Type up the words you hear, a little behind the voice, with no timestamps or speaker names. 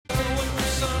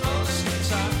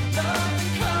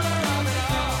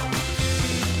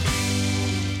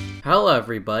Hello,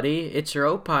 everybody. It's your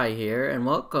Opie here, and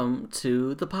welcome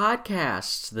to the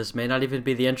podcast. This may not even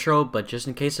be the intro, but just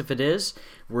in case if it is,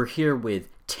 we're here with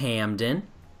Tamden.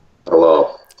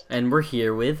 Hello. And we're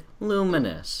here with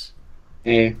Luminous.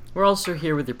 Hey. We're also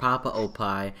here with your Papa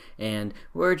Opie, and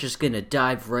we're just gonna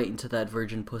dive right into that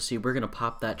virgin pussy. We're gonna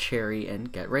pop that cherry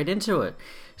and get right into it.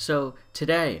 So,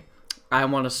 today, I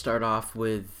want to start off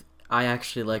with I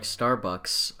actually like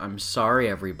Starbucks. I'm sorry,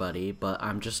 everybody, but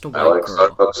I'm just a white girl. I like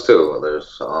Starbucks too.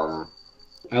 There's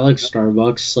I like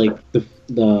Starbucks. Like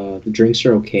the drinks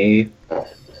are okay.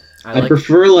 I like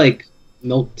prefer like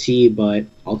milk tea, but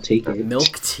I'll take it.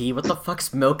 milk tea. What the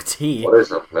fuck's milk tea? What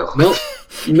is a milk?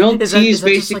 Milk Is tea that is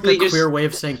basically just like a queer way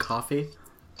of saying coffee?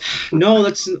 No,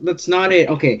 that's not it.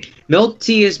 Okay, milk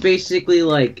tea is basically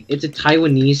like it's a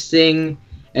Taiwanese thing,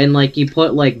 and like you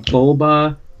put like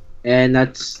boba, and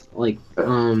that's like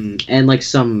and like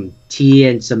some tea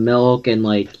and some milk, and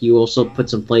like you also put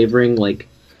some flavoring like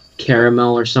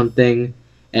caramel or something,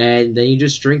 and then you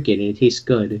just drink it and it tastes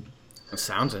good. It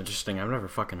sounds interesting. I've never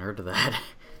fucking heard of that.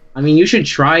 I mean, you should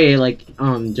try it. Like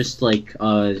just like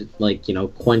you know,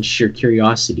 quench your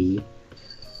curiosity.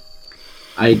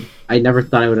 I never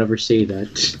thought I would ever say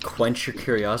that. Quench your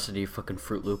curiosity, fucking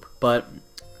Fruit Loop. But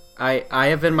I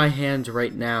have in my hand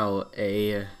right now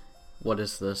a what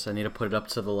is this? I need to put it up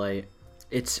to the light.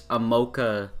 It's a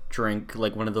mocha drink,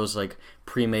 like one of those like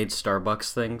pre-made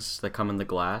Starbucks things that come in the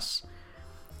glass.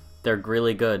 They're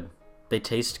really good. They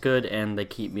taste good and they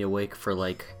keep me awake for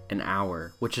like an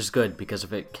hour, which is good because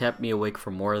if it kept me awake for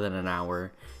more than an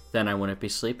hour, then I wouldn't be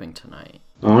sleeping tonight.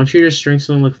 Why don't you just drink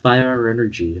something like 5-hour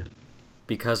energy?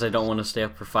 Because I don't want to stay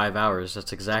up for 5 hours.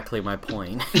 That's exactly my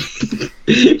point.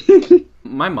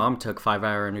 My mom took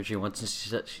 5-hour energy once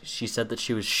and she said that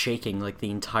she was shaking like the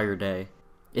entire day.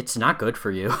 It's not good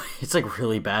for you. It's like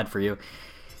really bad for you.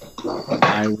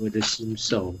 I would assume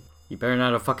so. You better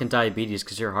not have fucking diabetes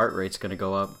because your heart rate's gonna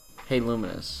go up. Hey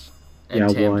Luminous and Yeah,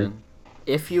 Tamden, boy.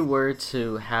 if you were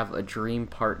to have a dream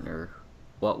partner,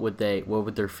 what would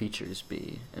their features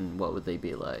be and what would they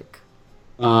be like?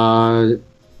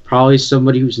 Probably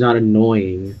somebody who's not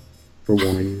annoying, for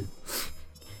one.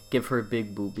 Give her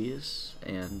big boobies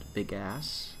and big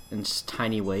ass and just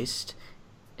tiny waist.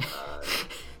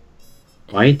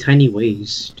 Why tiny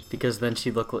waist? Because then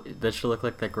she'll look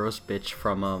like that gross bitch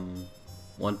from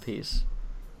One Piece.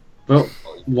 Well,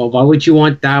 why would you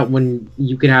want that when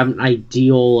you could have an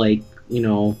ideal, like, you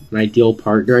know, an ideal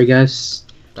partner, I guess?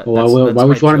 Why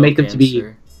would you want to make them to be...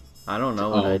 I don't know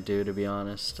what I'd do, to be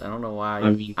honest. I don't know why.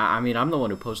 I mean, I'm the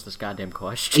one who posed this goddamn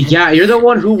question. Yeah, you're the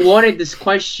one who wanted this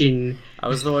question. I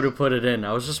was the one who put it in.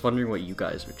 I was just wondering what you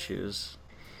guys would choose.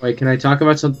 Wait, can I talk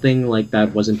about something, like,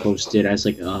 that wasn't posted as,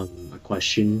 like, a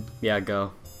question? Yeah,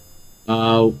 go.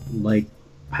 Like,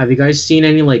 have you guys seen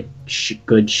any, like,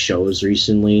 good shows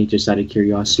recently, just out of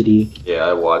curiosity? Yeah,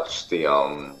 I watched the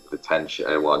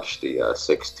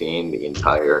 16, the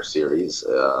entire series.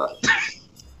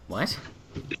 What?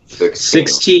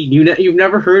 16. You've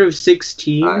never heard of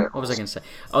 16? What was I gonna say?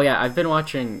 Oh yeah, I've been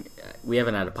watching. We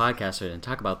haven't had a podcast, so I didn't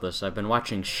talk about this. I've been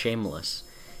watching Shameless.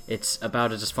 It's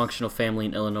about a dysfunctional family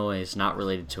in Illinois, not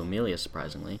related to Amelia,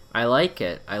 surprisingly. I like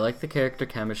it. I like the character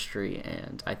chemistry,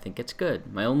 and I think it's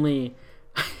good. My only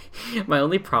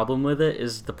problem with it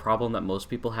is the problem that most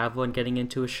people have when getting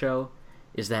into a show,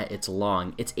 is that it's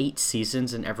long. It's 8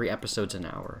 seasons, and every episode's an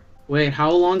hour. Wait, how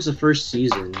long's the first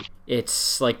season?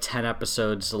 It's like 10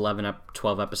 episodes,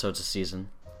 12 episodes a season.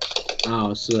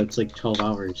 Oh, so that's like 12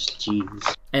 hours.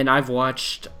 Jeez. And I've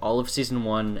watched all of season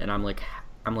 1, and I'm like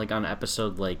on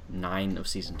episode like 9 of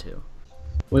season 2.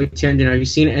 Wait, Tandon, have you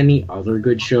seen any other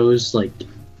good shows? Like,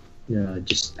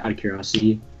 just out of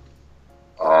curiosity.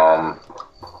 I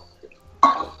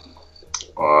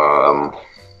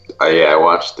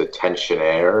watched the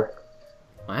Tensionaire.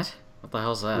 What? What the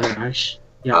hell's that? Gosh.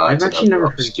 Yeah, I've actually never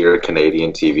heard. Obscure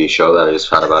Canadian TV show that I just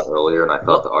found about earlier, and I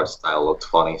thought the art style looked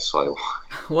funny, so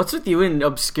What's with you and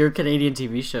obscure Canadian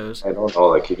TV shows? I don't know,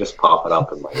 like you just pop it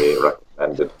up in my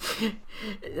recommended.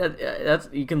 That's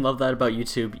you can love that about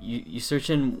YouTube. You search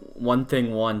in one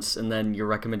thing once, and then your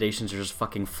recommendations are just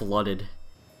fucking flooded.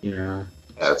 Yeah.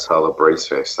 That's how the brace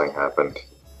face thing happened.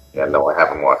 Yeah, no, I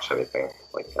haven't watched anything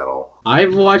like at all.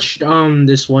 I've watched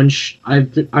this one.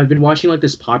 I've been watching like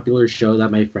this popular show that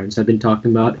my friends have been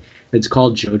talking about. It's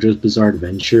called JoJo's Bizarre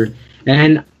Adventure,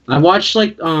 and I watched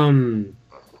like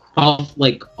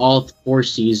all 4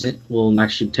 seasons. Well,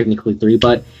 actually, technically 3,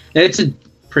 but it's a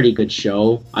pretty good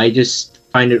show. I just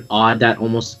find it odd that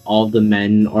almost all of the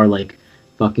men are like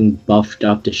fucking buffed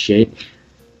up to shit.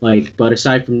 Like, but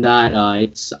aside from that, I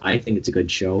think it's a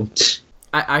good show.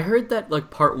 I heard that like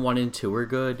part 1 and 2 are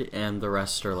good, and the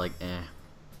rest are like eh.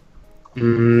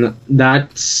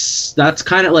 That's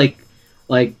kind of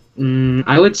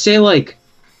I would say like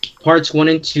parts 1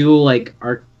 and 2 like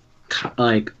are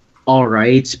like all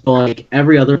right, but like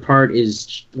every other part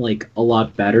is like a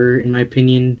lot better in my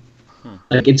opinion.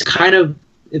 Like it's kind of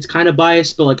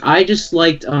biased, but like I just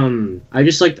liked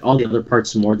all the other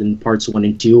parts more than parts 1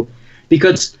 and 2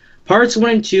 because parts 1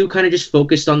 and 2 kind of just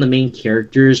focused on the main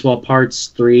characters, while parts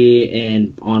 3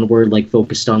 and onward like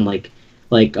focused on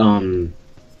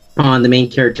on the main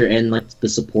character and like the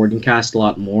supporting cast a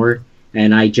lot more,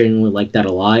 and I genuinely like that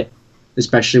a lot,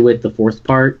 especially with the 4th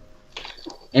part.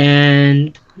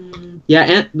 And yeah,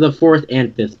 and the 4th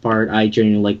and 5th part, I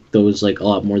genuinely like those like a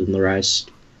lot more than the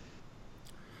rest.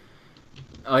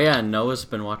 Oh yeah, Noah's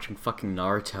been watching fucking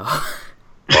Naruto.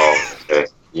 Oh, okay.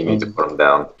 You need to put them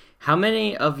down. How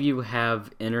many of you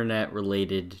have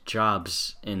internet-related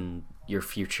jobs in your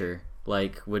future?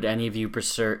 Like, would any of you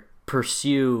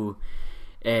pursue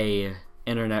a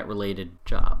internet-related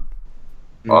job?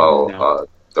 Well, No.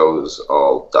 those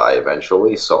all die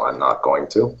eventually, so I'm not going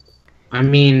to. I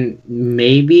mean,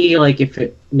 maybe like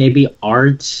maybe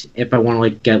art if I want to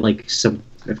like get like some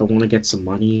if I want to get some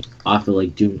money off of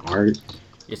like doing art.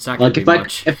 It's not gonna Like be if I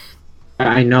much.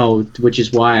 I know, which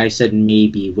is why I said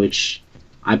maybe, which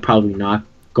I'm probably not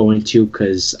going to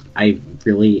because I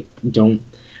really don't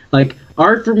like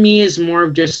art. For me is more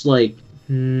of just like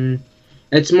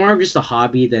it's more of just a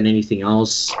hobby than anything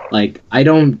else. Like I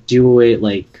don't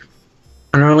really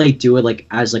do it like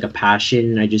as like a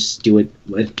passion. I just do it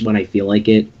when I feel like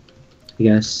it, I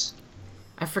guess.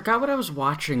 I forgot what I was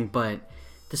watching, but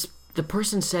the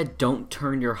person said don't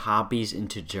turn your hobbies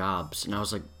into jobs, and I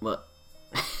was like, what?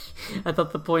 I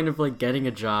thought the point of like getting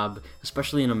a job,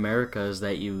 especially in America, is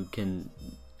that you can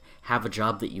have a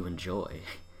job that you enjoy.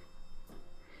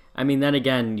 I mean, then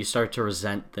again, you start to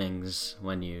resent things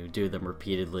when you do them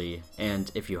repeatedly, and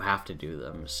if you have to do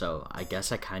them. So I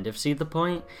guess I kind of see the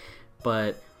point,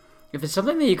 but if it's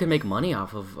something that you can make money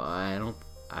off of,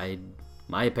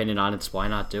 my opinion on it's why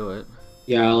not do it.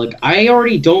 Yeah, like I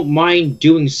already don't mind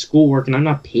doing schoolwork, and I'm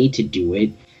not paid to do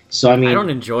it. So I mean, I don't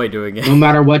enjoy doing it. no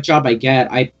matter what job I get,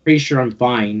 I'm pretty sure I'm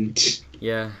fine.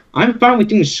 Yeah. I'm fine with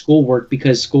doing schoolwork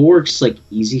because schoolwork's like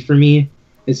easy for me.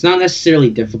 It's not necessarily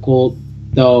difficult,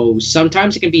 though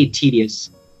sometimes it can be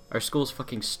tedious. Our school's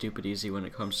fucking stupid easy when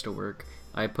it comes to work.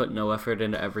 I put no effort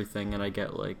into everything and I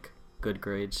get like good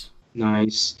grades.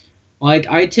 Nice. Like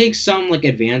I take some like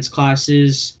advanced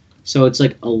classes, so it's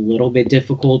like a little bit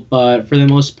difficult, but for the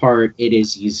most part it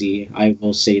is easy. I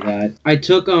will say that. I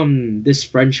took this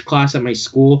French class at my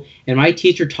school, and my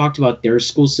teacher talked about their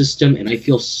school system, and I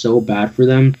feel so bad for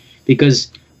them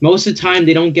because most of the time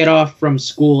they don't get off from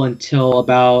school until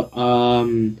about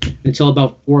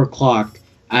 4 o'clock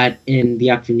in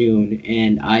the afternoon,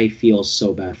 and I feel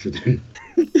so bad for them.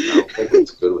 I don't think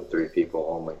it's good with 3 people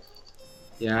only.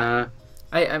 Yeah.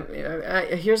 I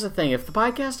here's the thing. If the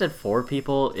podcast had 4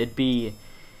 people,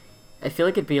 I feel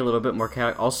like it'd be a little bit more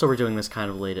chaotic. Also, we're doing this kind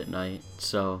of late at night,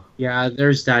 so. Yeah,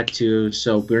 there's that too.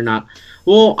 So we're not.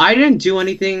 Well, I didn't do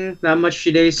anything that much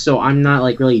today, so I'm not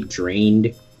like really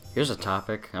drained. Here's a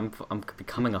topic. I'm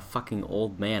becoming a fucking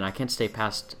old man. I can't stay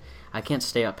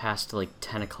up past like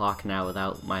 10 o'clock now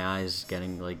without my eyes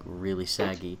getting like really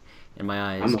saggy and my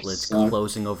eyelids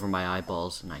closing over my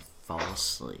eyeballs, and I fall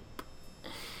asleep.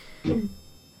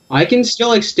 I can still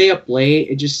like stay up late.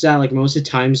 It just that like most of the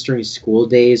times during school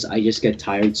days, I just get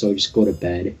tired, so I just go to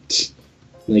bed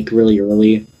like really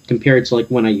early compared to like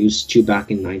when I used to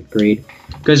back in 9th grade.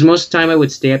 Because most of the time I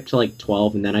would stay up till like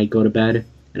 12 and then I'd go to bed,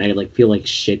 and I'd like feel like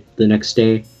shit the next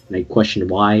day, and I'd question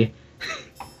why.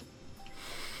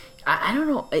 I don't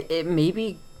know. It may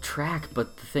be track,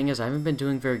 but the thing is, I haven't been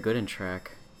doing very good in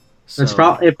track. So,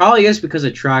 It probably is because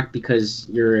of track, because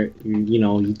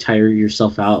you tire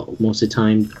yourself out most of the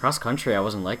time. cross country, I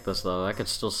wasn't like this though. I could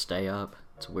still stay up.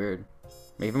 It's weird.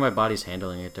 Maybe my body's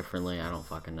handling it differently. I don't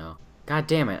fucking know. God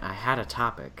damn it! I had a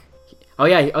topic. Oh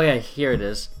yeah. Here it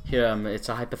is. Here, it's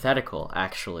a hypothetical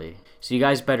actually. So you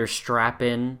guys better strap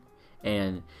in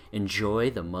and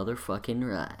enjoy the motherfucking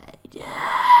ride.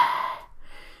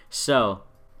 So,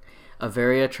 a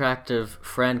very attractive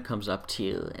friend comes up to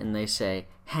you and they say,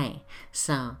 Hey,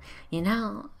 so,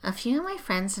 a few of my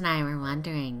friends and I were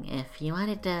wondering if you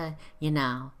wanted to,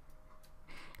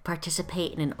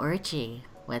 participate in an orgy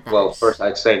with us. Well, first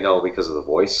I'd say no because of the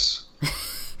voice.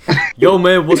 "Yo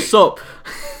man, what's up?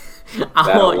 I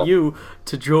That want alone- you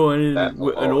to join in that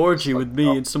with an alone orgy is with like, me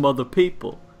no. and some other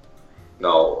people."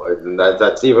 No,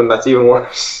 that's even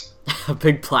worse. A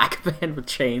big black man with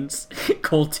chains,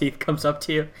 cold teeth comes up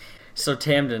to you. So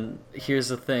Tamden, here's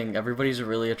the thing: everybody's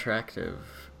really attractive,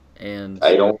 and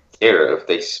I don't care if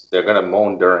they're gonna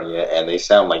moan during it and they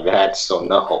sound like that. So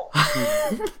no.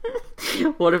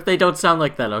 what if they don't sound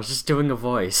like that? I was just doing a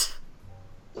voice.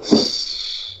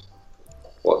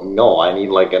 Well, no, I need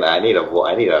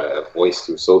a voice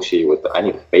to associate with. I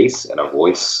need a face and a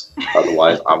voice.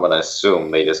 Otherwise, I'm gonna assume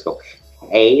they just go,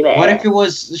 "Hey there." What if it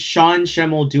was Sean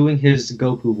Schemmel doing his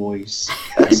Goku voice?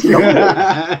 That's even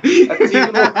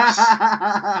worse.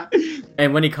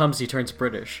 And when he comes, he turns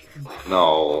British.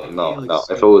 No.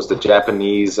 If it was the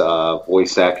Japanese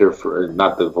voice actor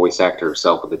not the voice actor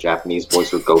herself, but the Japanese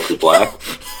voice with Goku Black.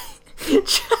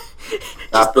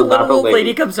 Just the little old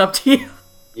lady comes up to you.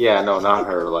 Yeah, no, not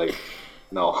her. Like,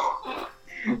 no.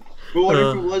 But what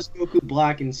if it was Goku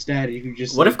Black instead? Who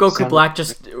just what if Goku Black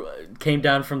just came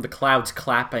down from the clouds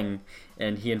clapping,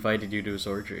 and he invited you to his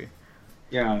orgy?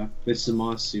 Yeah, with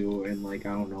Zamasu and I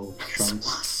don't know,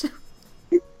 Trunks.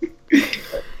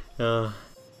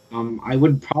 I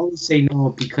would probably say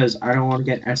no because I don't want to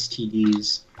get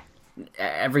STDs.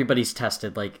 Everybody's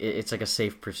tested. It's like a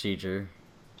safe procedure.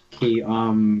 Okay,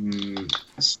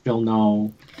 still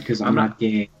no, because I'm not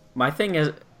gay. My thing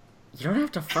is, you don't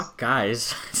have to fuck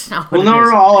guys. No,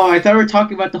 I thought we were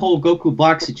talking about the whole Goku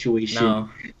Black situation.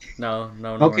 No.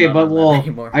 Okay, but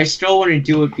I still want to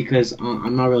do it because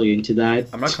I'm not really into that.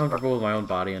 I'm not comfortable with my own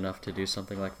body enough to do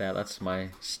something like that. That's my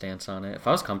stance on it. If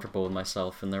I was comfortable with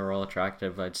myself and they were all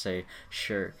attractive, I'd say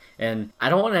sure. And I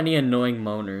don't want any annoying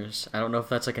moaners. I don't know if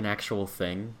that's an actual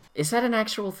thing. Is that an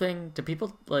actual thing? Do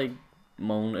people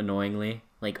moan annoyingly,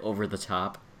 over the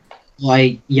top?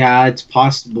 Yeah, it's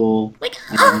possible.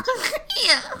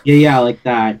 Yeah, like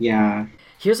that, yeah.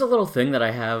 Here's a little thing that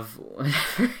I have.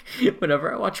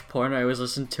 Whenever I watch porn, I always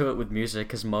listen to it with music,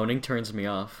 because moaning turns me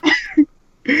off.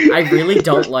 I really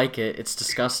don't like it. It's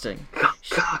disgusting.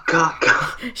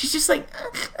 She's just and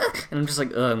I'm just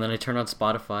ugh, and then I turn on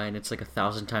Spotify, and it's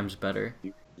 1,000 times better.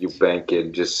 You bank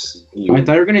it, I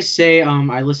thought you were gonna say,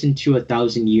 I listened to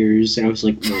 1,000 Years, and I was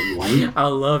like, what?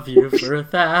 I'll love you for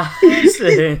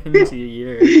 1,000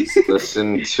 years.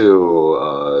 Listen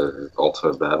to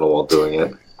Ultimate Battle while doing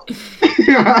it.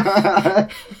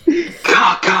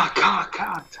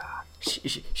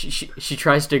 She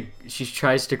tries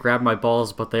to grab my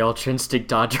balls, but they all chin stick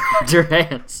dodge her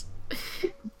hands.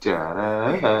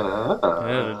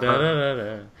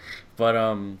 But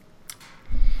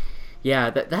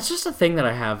yeah, that's just a thing that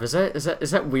I have. Is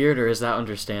that weird or is that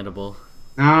understandable?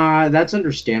 That's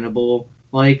understandable.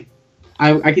 I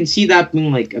can see that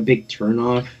being a big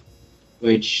turnoff,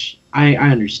 which I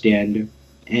understand.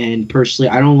 And personally,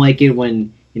 I don't like it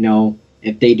when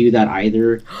if they do that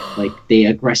either. They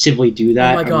aggressively do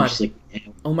that. Oh my god! I'm just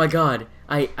oh my god!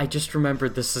 I just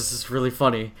remembered this. This is really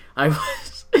funny. I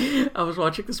was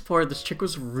watching this porn. This chick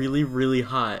was really, really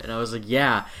hot, and I was like,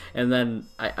 yeah. And then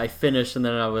I finished, and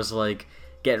then I was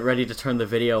getting ready to turn the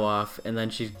video off, and then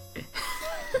she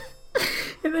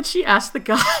asked the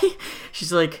guy.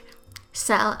 She's like,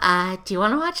 So, do you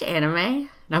want to watch anime?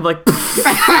 and I'm like,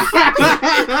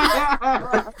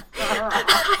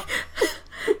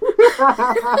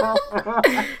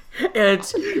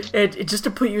 and just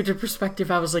to put you into perspective,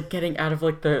 I was getting out of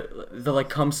the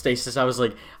cum stasis. I was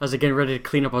getting ready to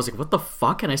clean up. I was like, what the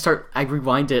fuck? And I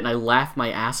rewind it and I laugh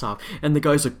my ass off. And the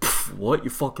guy's like, what, you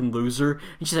fucking loser?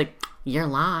 And she's like, Your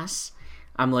loss.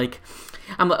 I'm like,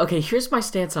 okay, here's my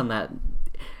stance on that.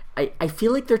 I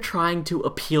feel like they're trying to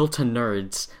appeal to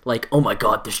nerds. Oh my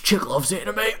god, this chick loves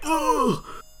anime. Ugh!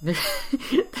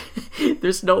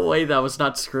 There's no way that was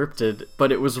not scripted,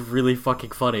 but it was really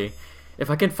fucking funny.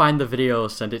 If I can find the video, I'll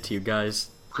send it to you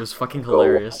guys. It was fucking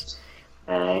hilarious.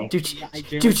 Dude,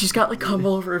 she's got cum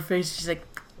all over her face. She's like,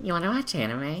 You want to watch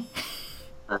anime?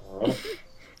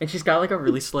 and she's got a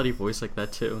really slutty voice like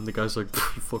that too. And the guy's like,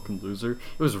 you fucking loser.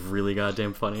 It was really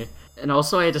goddamn funny. And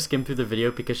also I had to skim through the video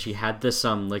because she had this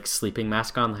sleeping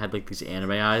mask on that had these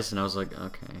anime eyes, and I was like,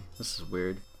 okay, this is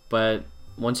weird. But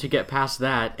once you get past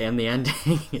that and the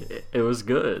ending, it was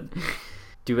good.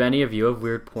 Do any of you have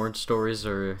weird porn stories,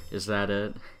 or is that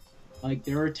it?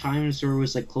 There are times where it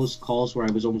was close calls where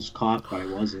I was almost caught, but I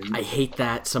wasn't. I hate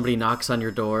that. Somebody knocks on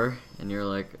your door and you're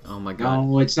like, oh my god.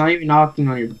 No, it's not even knocking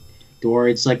on your door.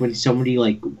 It's when somebody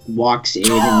walks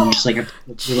in and you just have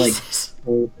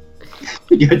to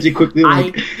you have to quickly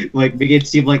make it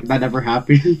seem like that never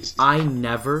happened. I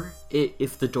never.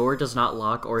 If the door does not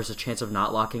lock or is a chance of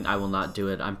not locking, I will not do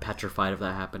it. I'm petrified of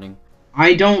that happening.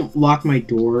 I don't lock my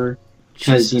door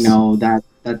because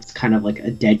that's kind of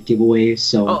a dead giveaway.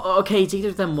 So okay, it's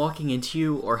either them walking into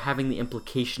you or having the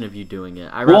implication of you doing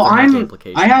it. I have the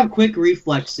implication. I have quick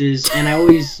reflexes, and I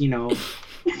always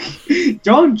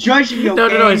Don't judge me, okay?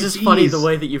 No, it's just funny the Jeez.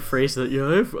 way that you phrase it. Yeah,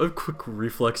 I have quick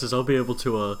reflexes. I'll be able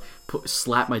to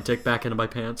slap my dick back into my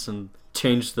pants and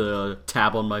change the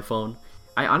tab on my phone.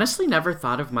 I honestly never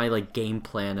thought of my like game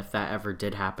plan if that ever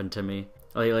did happen to me.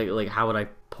 Like how would I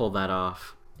pull that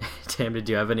off? Tam, did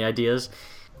you have any ideas?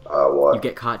 What? You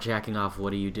get caught jacking off.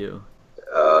 What do you do?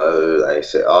 I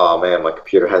say, oh man, my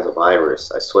computer has a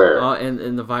virus. I swear. Oh,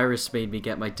 and the virus made me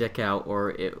get my dick out,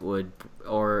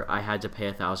 or I had to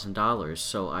pay $1,000.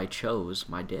 So I chose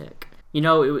my dick. You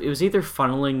know, it was either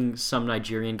funneling some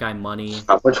Nigerian guy money,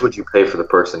 How much would you pay for the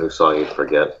person who saw you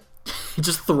forget?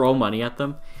 just throw money at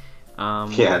them.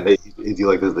 Yeah, and they do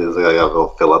like this. There's like a little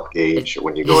fill-up gauge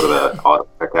when you go to the auto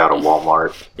checkout at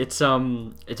Walmart.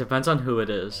 It depends on who it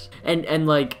is. And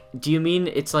like, do you mean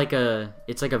it's like a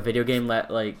video game that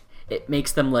like it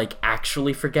makes them like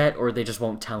actually forget, or they just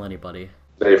won't tell anybody?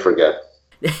 They forget.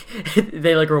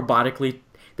 They like robotically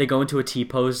they go into a T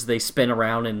pose, they spin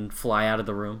around and fly out of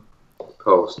the room.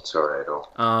 Post, sorry, I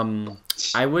don't.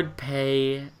 I would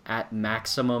pay at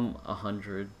maximum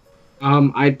 100.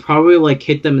 I'd probably like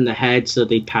hit them in the head so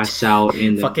they pass out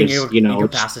and then Fucking just, you know.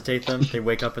 incapacitate them. They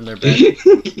wake up in their bed.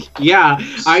 Yeah,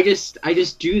 I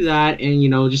just do that and you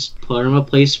know just put them in a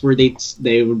place where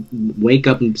they would wake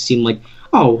up and seem like,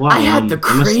 oh wow. I had the I must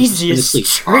have been craziest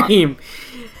asleep. dream.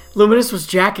 Luminous was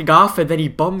jacking off and then he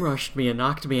bum rushed me and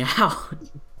knocked me out.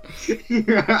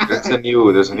 There's a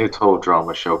new total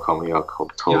drama show coming out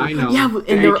called Total. Yeah, I know.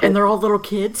 Yeah, and they're all little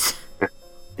kids.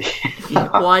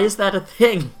 Why is that a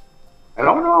thing? I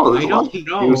don't know. I don't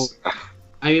know.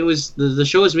 I mean, it was the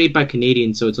show was made by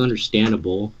Canadians, so it's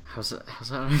understandable. How's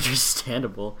that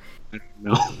understandable? I don't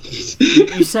know.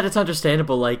 You said it's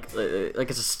understandable, like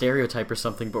it's a stereotype or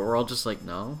something, but we're all just like,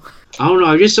 no. I don't know.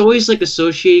 I just always like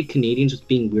associate Canadians with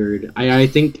being weird. I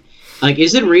think, like,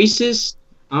 is it racist?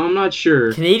 I'm not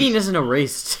sure. Canadian isn't a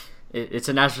race. It's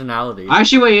a nationality.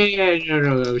 Actually, wait, yeah,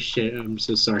 no, oh shit, I'm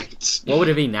so sorry. What would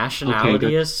it be?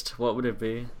 Nationalityist? What would it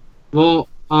be? Well,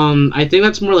 I think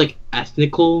that's more like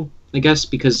ethnical, I guess,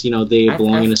 because, you know, they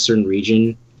belong in a certain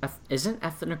region. Isn't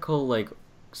ethnical like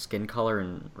skin color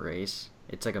and race?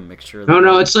 It's like a mixture of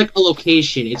No, it's like a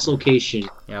location. It's location.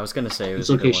 Yeah, I was gonna say it was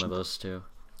It's either one location. of those two.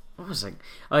 What was it?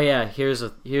 Oh yeah, here's a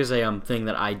thing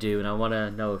that I do, and I want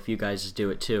to know if you guys do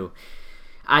it too.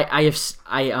 I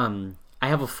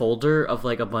have a folder of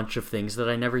like a bunch of things that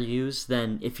I never use.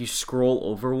 Then if you scroll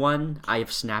over one, I have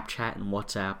Snapchat and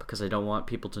WhatsApp because I don't want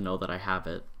people to know that I have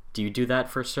it. Do you do that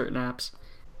for certain apps?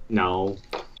 No.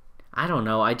 I don't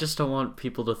know. I just don't want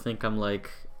people to think I'm like,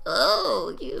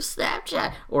 oh, you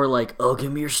Snapchat, or like, oh,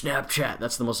 give me your Snapchat.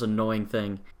 That's the most annoying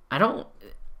thing. I don't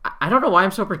know why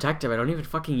I'm so protective. I don't even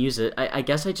fucking use it. I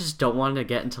guess I just don't want to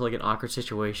get into like an awkward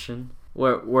situation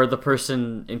where the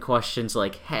person in question's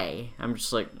like, hey, I'm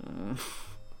just like,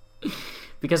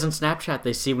 because in Snapchat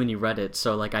they see when you read it,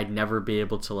 so like I'd never be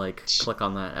able to like click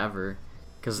on that ever,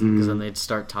 because then they'd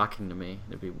start talking to me.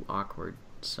 It'd be awkward.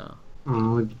 So.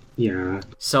 Oh, yeah.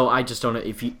 So I just don't.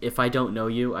 If I don't know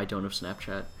you, I don't have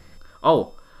Snapchat.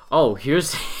 Oh,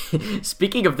 here's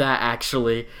speaking of that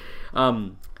actually.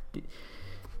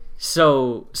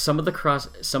 So some of the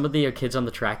kids on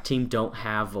the track team don't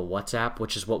have a WhatsApp,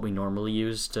 which is what we normally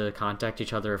use to contact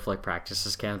each other if like practice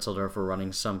is canceled or if we're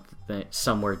running something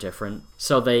somewhere different.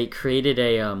 So they created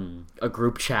a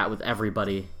group chat with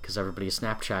everybody because everybody has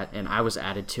Snapchat, and I was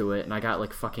added to it, and I got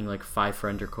like fucking like 5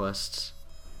 friend requests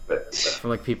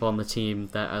from like people on the team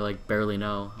that I like barely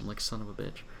know. I'm like, son of a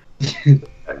bitch.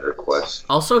 And request.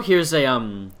 Also, here's a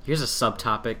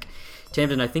subtopic.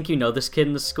 Tamden, I think you know this kid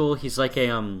in the school. He's like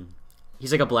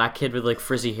a black kid with like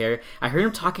frizzy hair. I heard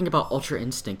him talking about Ultra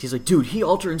Instinct. He's like, dude, he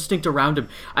Ultra Instinct around him.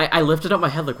 I lifted up my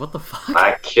head like, what the fuck?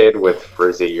 That kid with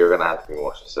frizzy, you're gonna have to be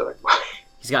more specific.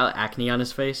 He's got acne on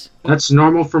his face. That's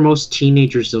normal for most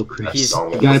teenagers, though, Chris. He's-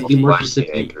 normal you gotta for be more black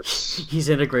specific. teenagers. He's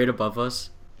in a grade above us.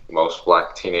 Most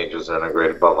black teenagers are in a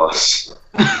grade above us.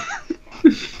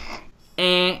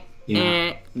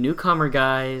 Yeah. Newcomer,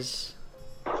 guys.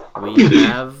 We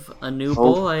have a new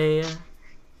boy.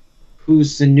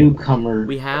 Who's the newcomer?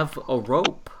 We have a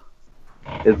rope.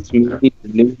 It's me, the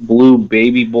new blue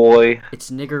baby boy,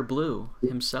 It's Nigger Blue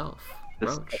himself.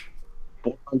 Roach.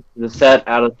 born to the set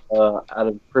out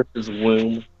of Chris's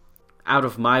womb. Out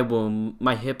of my womb,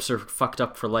 my hips are fucked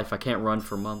up for life. I can't run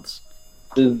for months.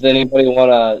 Does anybody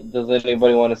want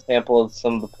a sample of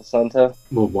some of the placenta?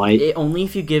 Well, what? Only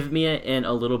if you give me it in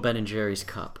a little Ben and Jerry's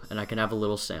cup, and I can have a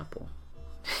little sample.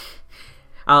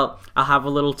 I'll have a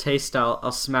little taste.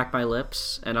 I'll smack my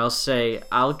lips, and I'll say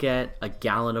I'll get a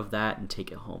gallon of that and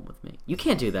take it home with me. You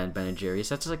can't do that in Ben and Jerry's.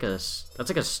 That's like a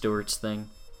Stewart's thing.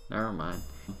 Never mind.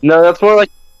 No, that's more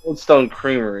like Goldstone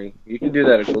Creamery. You can do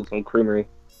that at Goldstone Creamery.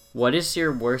 What is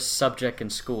your worst subject in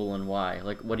school and why?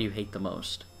 Like, what do you hate the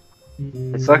most?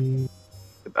 It's like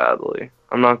badly.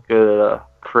 I'm not good at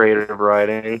creative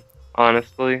writing,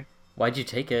 honestly. Why'd you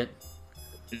take it?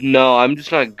 No, I'm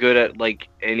just not good at like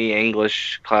any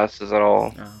English classes at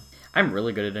all. Oh. I'm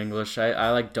really good at English.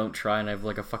 I like don't try and I have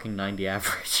like a fucking 90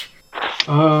 average.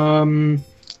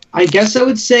 I guess I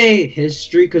would say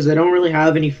history because I don't really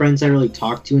have any friends I really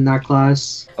talk to in that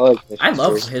class. I like I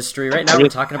love history. history. Right now we're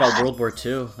talking about World War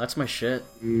II. That's my shit.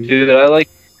 Dude, I like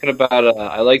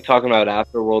talking about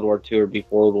after World War II or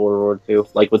before World War II,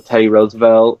 like with Teddy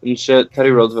Roosevelt and shit.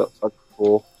 Teddy Roosevelt's fucking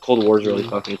cool. Cold War's really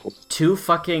fucking cool. Two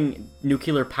fucking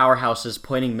nuclear powerhouses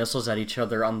pointing missiles at each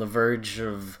other on the verge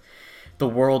of the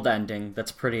world ending.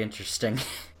 That's pretty interesting.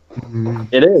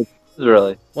 It is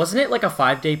really. Wasn't it like a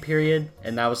 5-day period?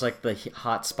 And that was like the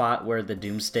hot spot where the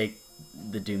doomsday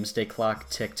clock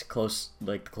ticked close,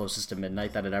 like the closest to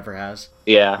midnight that it ever has.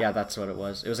 Yeah. Yeah, that's what it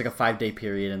was. It was like a 5-day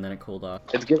period and then it cooled off.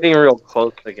 It's getting real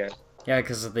close again. Yeah,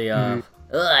 because of the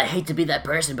Ugh, I hate to be that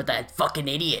person, but that fucking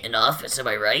idiot in office, am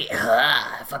I right?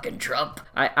 Fucking Trump.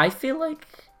 I feel like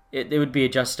it would be a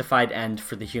justified end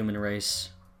for the human race.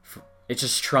 It's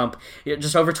just Trump.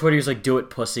 Just over Twitter, he's like, "Do it,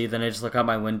 pussy." Then I just look out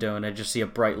my window and I just see a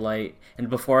bright light. And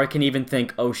before I can even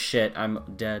think, "Oh shit, I'm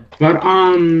dead." But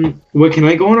wait, can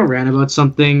I go on a rant about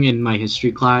something in my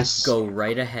history class? Go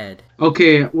right ahead.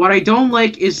 Okay, what I don't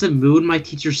like is the mood my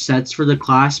teacher sets for the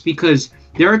class because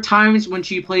there are times when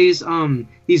she plays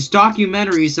these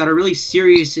documentaries that are really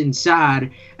serious and sad,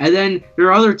 and then there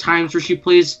are other times where she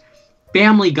plays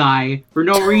Family Guy for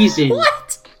no reason.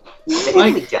 What?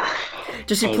 Like,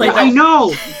 Does she play I that?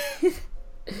 know.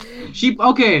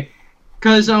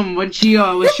 Because when she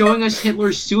was showing us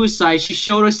Hitler's suicide, she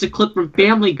showed us the clip from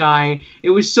Family Guy.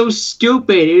 It was so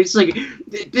stupid. It's like,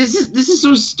 this is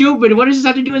so stupid. What does this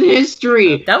have to do with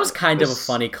history? That was kind of a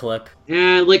funny clip.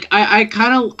 And like I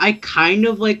kind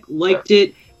of like liked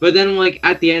it, but then like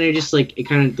at the end, it just like it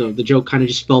kind of the joke kind of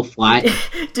just fell flat.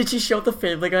 Did she show the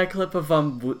Family Guy clip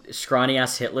of scrawny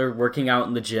ass Hitler working out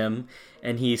in the gym,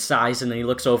 and he sighs, and then he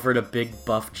looks over at a big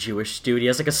buff Jewish dude. He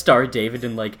has like a Star of David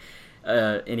and like.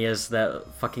 And he has that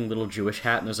fucking little Jewish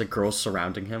hat, and there's like girls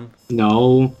surrounding him.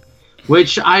 No,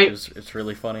 which it's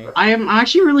really funny. I am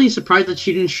actually really surprised that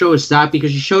she didn't show us that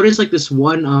because she showed us like this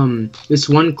one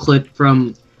clip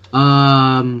from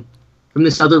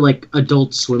this other like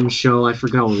Adult Swim show. I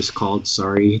forgot what it was called.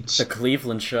 Sorry. The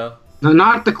Cleveland Show. No,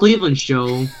 not the Cleveland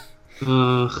Show.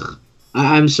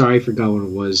 I'm sorry, I forgot what it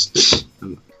was.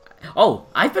 Oh,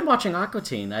 I've been watching Aqua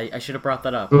Teen. I should have brought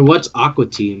that up. What's Aqua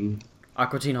Teen?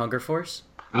 Aqua Teen Hunger Force?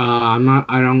 I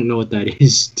don't know what that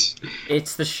is.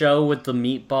 It's the show with the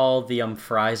meatball, the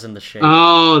fries, and the shake.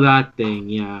 Oh, that thing,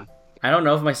 yeah. I don't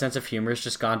know if my sense of humor has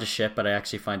just gone to shit, but I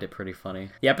actually find it pretty funny.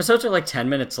 The episodes are like 10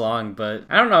 minutes long, but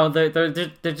I don't know,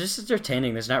 they're just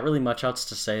entertaining. There's not really much else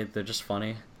to say. They're just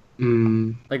funny.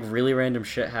 Like really random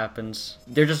shit happens.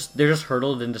 They're just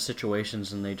hurtled into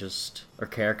situations, and they just are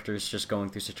characters just going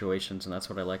through situations, and that's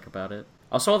what I like about it.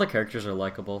 Also, all the characters are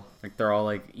likable. Like they're all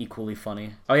like equally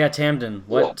funny. Oh yeah, Tamden,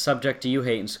 what subject do you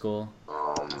hate in school?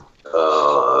 I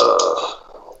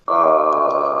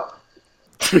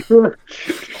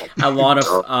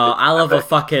love a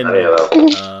fucking.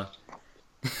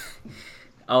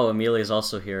 Oh, Amelia's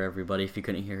also here, everybody. If you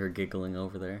couldn't hear her giggling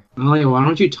over there. Oh yeah, why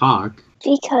don't you talk?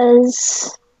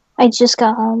 Because I just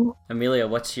got home. Amelia,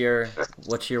 what's your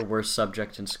worst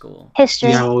subject in school?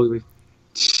 History. Yeah, well,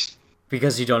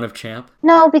 Because you don't have champ?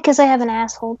 No, because I have an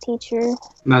asshole teacher.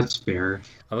 that's fair.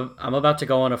 I'm about to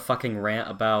go on a fucking rant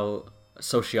about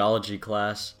sociology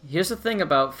class. Here's the thing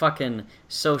about fucking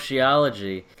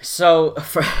sociology. So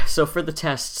for the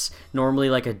tests, normally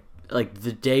like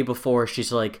the day before,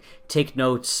 she's like, take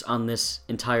notes on this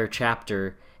entire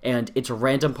chapter, and it's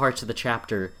random parts of the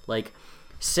chapter. Like,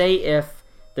 say if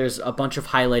there's a bunch of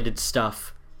highlighted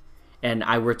stuff, and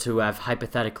I were to have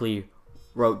hypothetically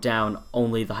wrote down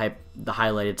only the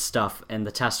highlighted stuff, and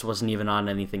the test wasn't even on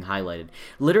anything highlighted.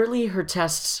 Literally, her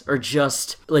tests are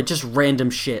just random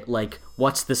shit, like,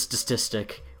 what's the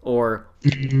statistic? Or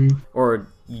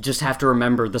you just have to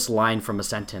remember this line from a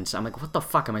sentence. I'm like, what the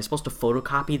fuck? Am I supposed to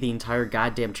photocopy the entire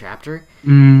goddamn chapter?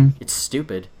 It's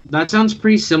stupid. That sounds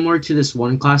pretty similar to this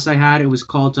one class I had. It was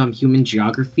called Human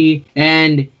Geography,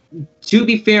 and to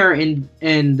be fair, in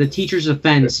the teacher's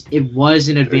offense, it was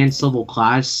an advanced level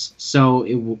class, so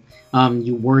you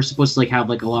were supposed to have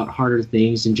a lot harder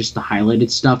things than just the highlighted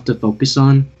stuff to focus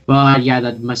on. But yeah,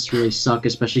 that must really suck,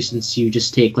 especially since you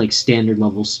just take standard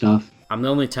level stuff. I'm the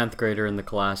only 10th grader in the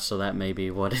class, so that may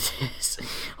be what it is.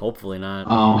 Hopefully not.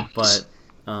 Oh. But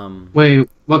Wait,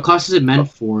 what class is it meant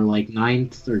for? Like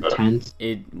 9th or 10th?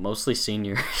 It mostly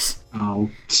seniors. Oh.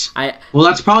 I Well,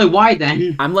 that's probably why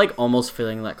then. I'm like almost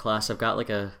failing that class. I've got like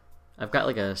a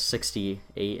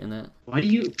 68 in it Why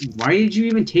did you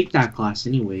even take that class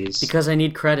anyways? because I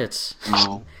need credits.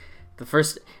 Oh. The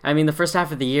first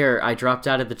half of the year, I dropped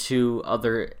out of the 2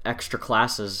 other extra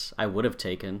classes I would have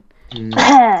taken.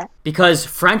 Because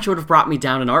French would have brought me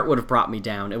down and art would have brought me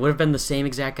down. It would have been the same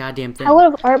exact goddamn thing. How would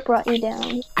have art brought you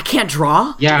down? I can't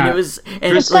draw. Yeah. And it was,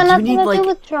 and It's like got you nothing need to do like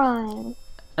with drawing.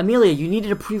 Amelia, you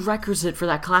needed a prerequisite for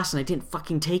that class, and I didn't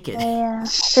fucking take it. Yeah,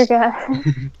 forgot.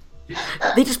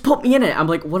 They just put me in it. I'm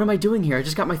like, what am I doing here? I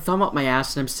just got my thumb up my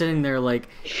ass, and I'm sitting there like,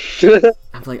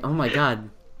 I'm like, oh my god.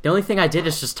 The only thing I did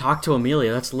is just talk to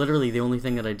Amelia. That's literally the only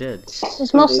thing that I did. It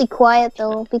was mostly quiet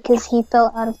though because he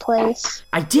felt out of place.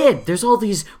 I did. There's all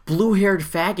these blue-haired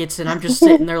faggots, and I'm just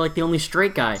sitting there like the only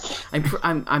straight guy.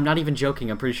 I'm not even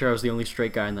joking. I'm pretty sure I was the only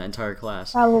straight guy in that entire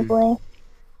class. Probably.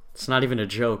 It's not even a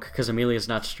joke because Amelia's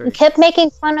not He straight. kept making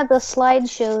fun of the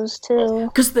slideshows too.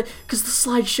 Because the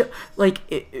slideshow, like,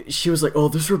 she was like, oh,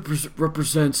 this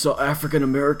represents African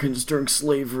Americans during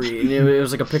slavery, and it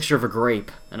was like a picture of a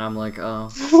grape, and I'm like,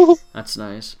 oh, that's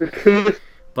nice.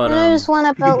 But And there was one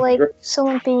about like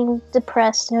someone being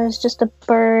depressed, and it was just a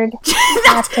bird.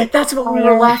 that's what we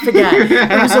were laughing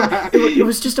at. It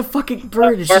was just a fucking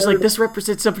bird. It's just like, this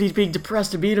represents somebody being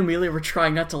depressed, and me and Amelia were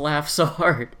trying not to laugh so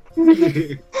hard.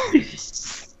 We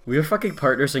were fucking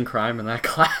partners in crime in that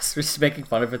class. We were just making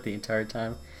fun of it the entire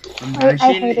time. Imagine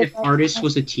hated if that. Artist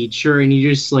was a teacher and you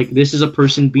just like, this is a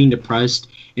person being depressed,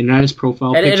 and not his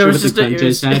profile And it picture was with just a gun to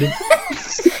his head.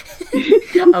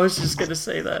 I was just gonna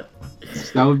say that.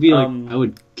 That would be like, Um, I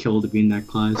would kill to be in that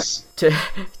class.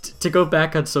 To go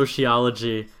back on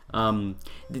sociology,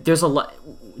 there's a lot.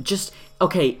 Just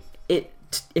okay.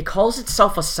 It calls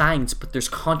itself a science, but there's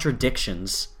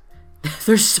contradictions.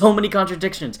 There's so many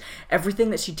contradictions.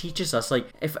 Everything that she teaches us, like,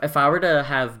 if I were to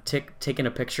have taken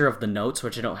a picture of the notes,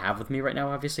 which I don't have with me right now,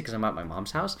 obviously, because I'm at my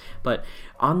mom's house, but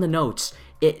on the notes,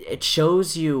 it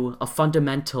shows you a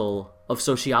fundamental of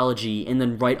sociology, and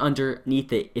then right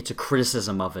underneath it, it's a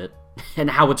criticism of it, and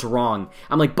how it's wrong.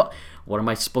 I'm like, but what am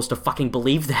I supposed to fucking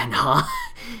believe then, huh?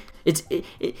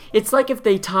 It's like if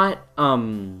they taught,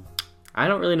 I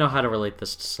don't really know how to relate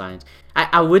this to science.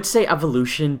 I would say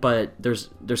evolution, but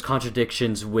there's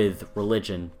contradictions with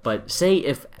religion. But say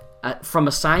if, from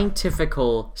a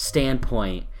scientifical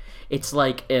standpoint, it's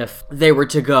like if they were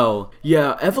to go,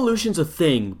 yeah, evolution's a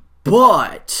thing,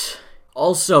 but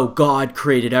also God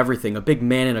created everything. A big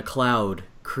man in a cloud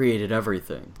created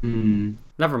everything.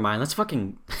 Never mind. That's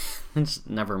fucking...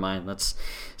 never mind. That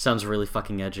sounds really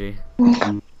fucking edgy.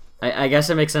 I guess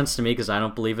it makes sense to me because I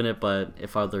don't believe in it, but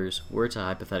if others were to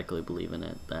hypothetically believe in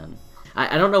it, then...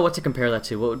 I don't know what to compare that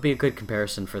to. What would be a good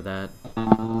comparison for that?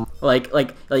 Like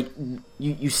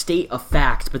you state a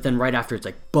fact, but then right after it's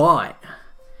like, but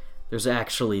there's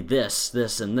actually this,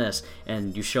 and this,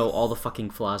 and you show all the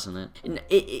fucking flaws in it. And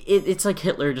it's like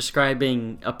Hitler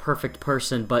describing a perfect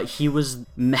person, but he was...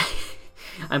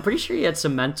 I'm pretty sure he had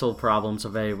some mental problems,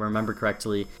 if I remember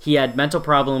correctly. He had mental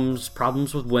problems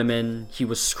with women, he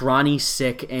was scrawny,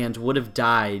 sick, and would have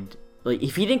died. Like,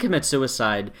 if he didn't commit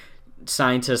suicide,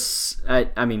 scientists,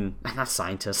 I mean, not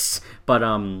scientists, but,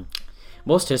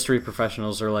 most history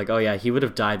professionals are like, oh yeah, he would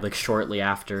have died, like, shortly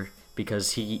after,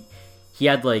 because he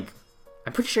had, like,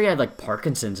 I'm pretty sure he had, like,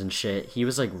 Parkinson's and shit. He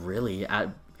was, like, really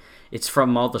it's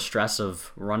from all the stress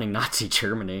of running Nazi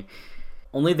Germany.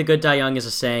 Only the good die young is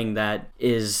a saying that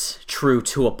is true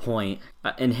to a point,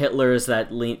 and Hitler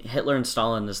and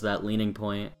Stalin is that leaning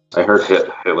point. I heard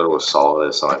Hitler was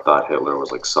Solidus, and I thought Hitler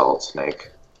was like Solid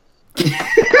Snake.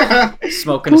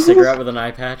 Smoking a cigarette with an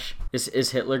eye patch.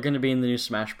 Is Hitler gonna be in the new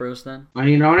Smash Bros then? I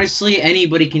mean, honestly,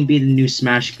 anybody can be the new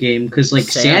Smash game, because, like,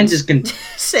 Sans?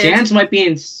 Sans might be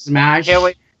in Smash. Can't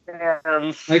wait.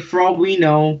 Sans. Like, for all we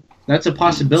know, that's a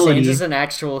possibility. Sans is an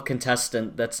actual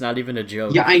contestant. That's not even a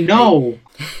joke. Yeah, I know.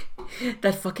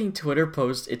 That fucking Twitter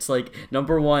post, it's like,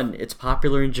 number one, it's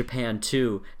popular in Japan.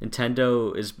 Two,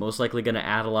 Nintendo is most likely going to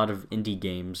add a lot of indie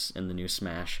games in the new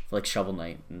Smash, like Shovel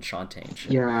Knight and Shantae and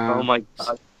shit. Yeah. Oh my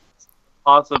god.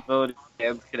 Possibility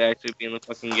Sans could actually be in the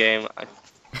fucking game. I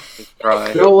could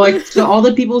cry. No, like, so all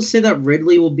the people say that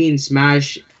Ridley will be in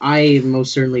Smash, I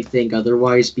most certainly think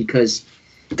otherwise, because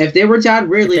if they were to add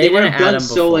Ridley, They they would didn't have add done him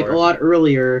so, like, a before. lot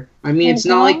earlier. I mean, it's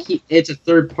not like it's a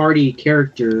third-party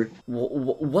character.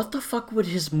 What the fuck would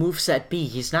his moveset be?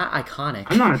 He's not iconic.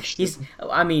 I'm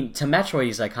not... I mean, to Metroid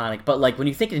he's iconic, but, like, when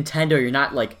you think Nintendo, you're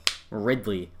not, like,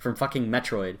 Ridley from fucking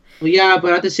Metroid. Well, yeah,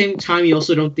 but at the same time, you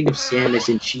also don't think of Samus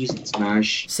and Cheese and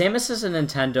Smash. Samus is a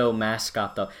Nintendo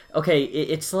mascot, though. Okay,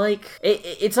 it's like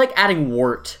adding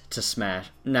Wart to Smash.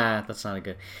 Nah, that's not a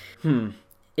good.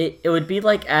 It would be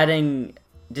like adding.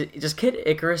 Does Kid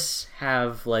Icarus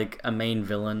have like a main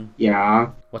villain?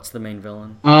 Yeah. What's the main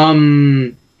villain?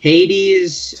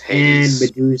 Hades and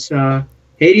Medusa.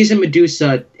 Hades and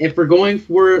Medusa. If we're going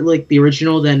for like the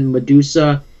original, then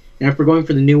Medusa. And if we're going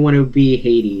for the new one, it would be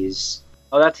Hades.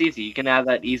 Oh, that's easy. You can add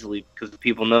that easily because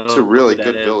people know. It's a really who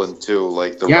good that is. villain too.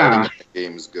 Like the Yeah. writing of the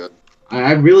game is good.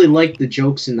 I really liked the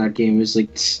jokes in that game. It was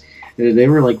like they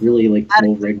were like really like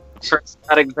well written.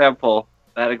 That example.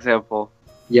 That example.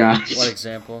 Yeah. What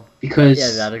example? Because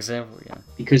Yeah, that example. Yeah.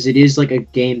 because it is like a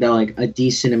game that like a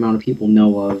decent amount of people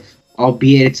know of.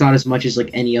 Albeit it's not as much as like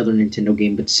any other Nintendo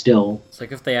game, but still. It's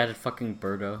like if they added fucking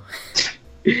Birdo.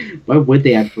 Why would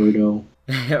they add Birdo?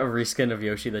 A reskin of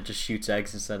Yoshi that just shoots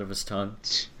eggs instead of his tongue.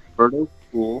 Birdo's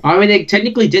cool. I mean, they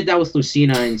technically did that with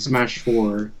Lucina in Smash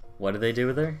 4. What did they do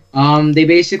with her? They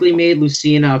basically made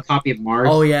Lucina a copy of Marth.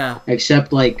 Oh yeah.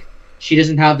 Except, like, she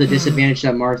doesn't have the disadvantage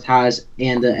that Marth has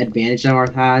and the advantage that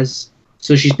Marth has.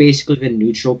 So she's basically the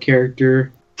neutral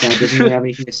character that doesn't really have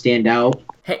anything to stand out.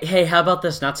 Hey, how about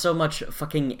this? Not so much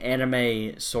fucking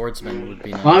anime swordsman would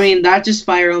be nice. Well, I mean, that's just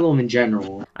Fire Emblem in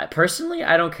general. Personally,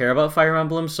 I don't care about Fire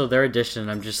Emblem, so their addition,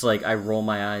 I'm just like, I roll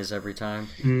my eyes every time.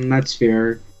 That's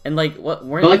fair. And like, what?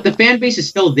 But, like, the fan base is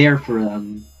still there for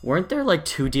them. Weren't there like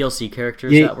 2 DLC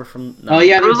characters Yeah. that were from? Oh,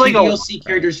 yeah, There there was, were like, two a- DLC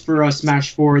characters for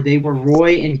Smash 4. They were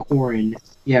Roy and Corrin.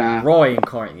 Yeah. Roy and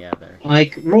Corrin, yeah, there.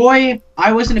 Like, Roy,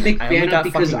 I wasn't a big I only fan got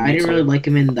of because fucking I didn't Mewtwo. really like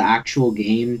him in the actual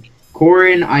game.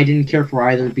 Corrin, I didn't care for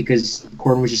either because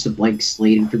Corrin was just a blank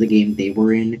slate for the game they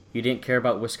were in. You didn't care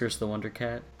about Whiskers the Wonder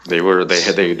Cat? They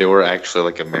were actually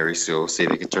like a Mary Sue. See,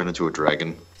 they could turn into a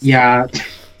dragon. Yeah.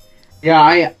 Yeah,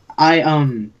 I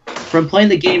from playing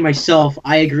the game myself,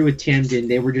 I agree with Tamden.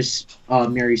 They were just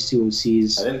Mary Sue I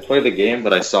OCs. didn't play the game,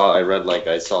 but I saw a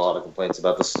lot of complaints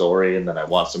about the story, and then I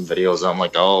watched some videos. And I'm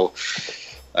like, oh,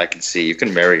 I can see you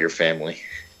can marry your family.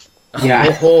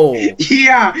 Yeah. Oh,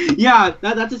 Yeah,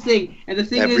 that's the thing. And the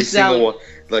thing Every is single that one,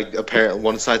 like apparently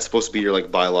one side's supposed to be your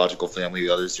like biological family, the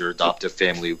other's your adoptive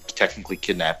family who technically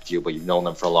kidnapped you, but you've known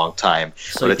them for a long time.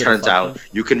 so But you it get turns fucked out up?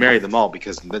 you can marry them all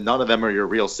because none of them are your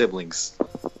real siblings.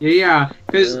 yeah,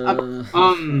 because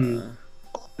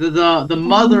the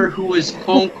mother who was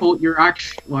quote unquote your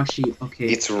actual okay.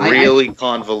 It's I- really yeah,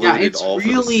 convoluted. it's all for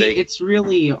the really sake. it's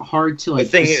really hard to The like.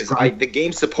 thing is, describe. the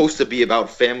game's supposed to be about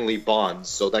family bonds,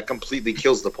 so that completely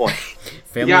kills the point.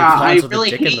 Family Yeah, bonds I with a really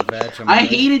dick in the veg. am I right?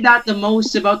 hated that the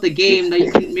most about the game that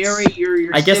you can marry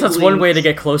your. I guess that's one way to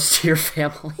siblings. get close to your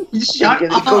family. Shut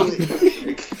It up.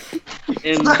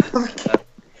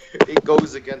 And It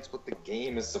goes against what the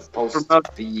game is supposed to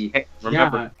be.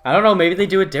 remember, Yeah. I don't know. Maybe they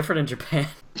do it different in Japan.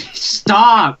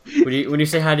 Stop. When you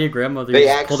say hi to your grandmother, They you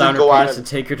just pull actually down her go out pants of- and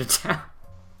take her to town.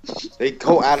 They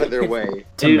go out of their way.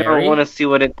 To do you marry? want to see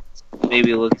what it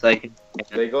maybe looks like?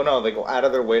 They go out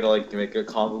of their way to like to make a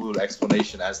convoluted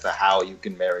explanation as to how you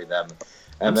can marry them.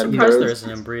 I'm And then surprised there there's-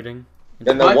 isn't inbreeding.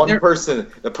 then the But one there- person,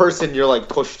 the person you're like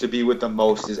pushed to be with the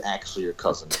most is actually your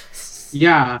cousin.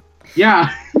 Yeah.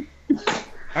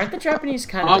 Aren't the Japanese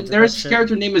kind of? into There's that this shit?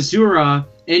 character named Azura,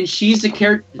 and she's the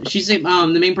character. She's the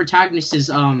main protagonist is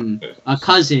a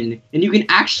cousin, and you can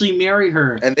actually marry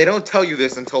her. And they don't tell you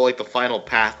this until like the final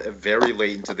path, very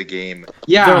late into the game.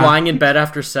 Yeah. They're lying in bed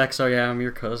after sex. Oh yeah, I'm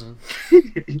your cousin.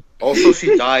 Also,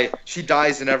 she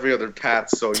dies in every other path,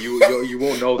 so you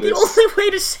won't know The this. only way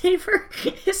to save her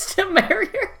is to marry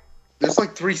her. There's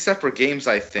like 3 separate games,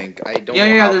 I think. I don't. know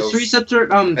Yeah. how There's those- 3 separate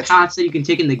That's- paths that you can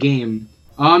take in the game.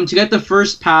 To get the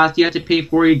first path, you have to pay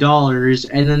 $40,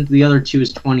 and then the other 2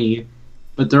 is $20.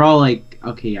 But they're all like,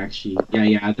 okay, actually,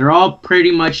 yeah. They're all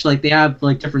pretty much like they have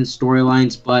like different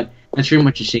storylines, but that's pretty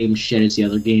much the same shit as the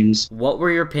other games. What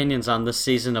were your opinions on this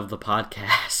season of the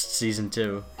podcast, season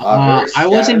 2? very I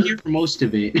wasn't scattered. here for most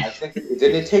of it. I think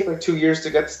didn't it take like 2 years to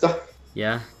get stuff?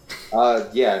 Yeah,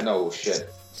 Yeah, no shit.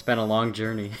 it's been a long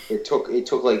journey. It took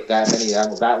like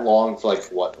that long for like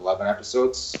what 11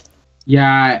 episodes.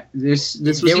 Yeah, this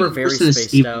was They were even very worse than the spaced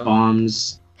Steve out.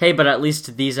 bombs. Hey, but at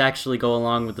least these actually go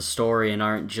along with the story and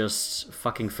aren't just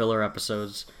fucking filler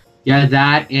episodes. Yeah,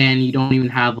 that, and you don't even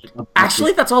have like a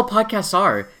Actually, that's all podcasts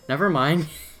are. Never mind.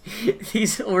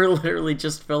 These were literally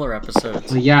just filler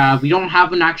episodes. yeah, we don't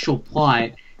have an actual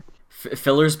plot.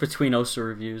 Fillers between OSA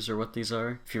reviews are what these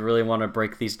are. If you really want to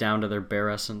break these down to their bare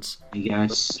essence. I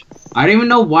guess I don't even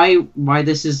know why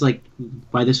this is like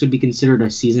why this would be considered a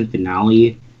season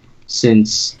finale,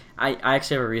 since I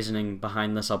actually have a reasoning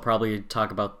behind this. I'll probably talk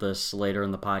about this later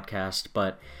in the podcast,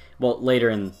 but later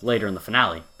in the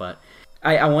finale. But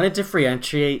I want to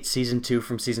differentiate season 2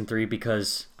 from season 3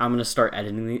 because I'm gonna start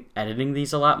editing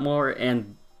these a lot more.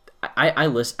 And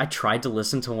I tried to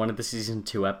listen to one of the season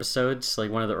 2 episodes,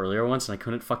 like one of the earlier ones, and I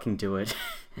couldn't fucking do it.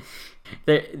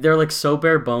 They're like so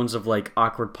bare bones of like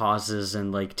awkward pauses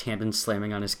and like Tamden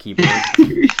slamming on his keyboard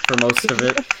for most of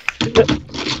it.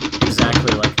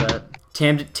 Exactly like that.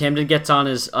 Tamden gets on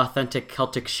his authentic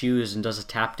Celtic shoes and does a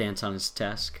tap dance on his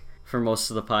desk for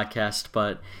most of the podcast.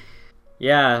 But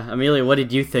yeah, Amelia, what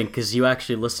did you think? Because you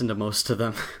actually listened to most of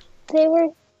them. They were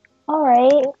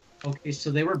alright. Okay,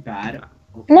 so they were bad.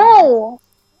 Okay. No!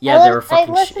 Yeah, they were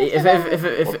fucking listened to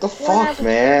them. What the fuck,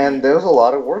 man? There was a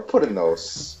lot of work put in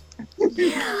those.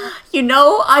 You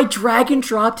know, I drag and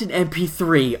dropped an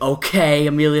MP3. Okay,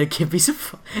 Amelia, give me some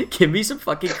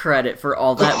fucking credit for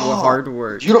all that hard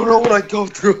work. You don't know what I go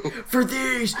through. For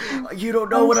these, you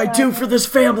don't know what I do for this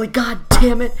family. God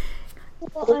damn it.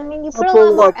 Well, I mean, you put a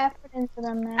lot more effort into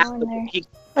them now, and they're...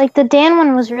 Like, the Dan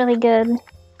one was really good.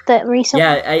 That recent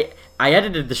Yeah, I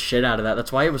edited the shit out of that.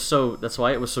 That's why it was so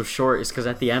short. Is because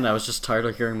at the end I was just tired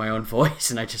of hearing my own voice,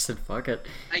 and I just said fuck it.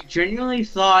 I genuinely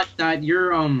thought that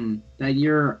your what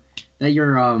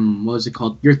was it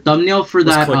called? Your thumbnail for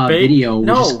that video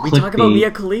was just we talk about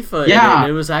Mia Khalifa. Yeah, and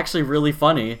it was actually really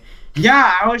funny.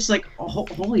 Yeah, I was like,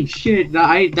 holy shit,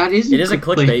 that isn't. It isn't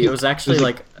clickbait. It was actually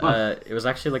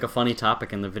like a funny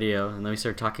topic in the video, and then we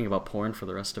started talking about porn for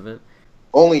the rest of it.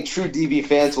 Only true DB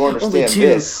fans will understand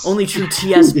this. Only true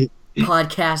TS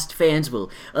podcast fans will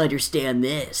understand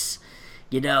this.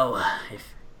 You know,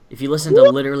 if you listen to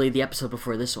literally the episode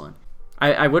before this one.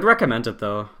 I would recommend it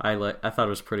though. I thought it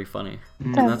was pretty funny.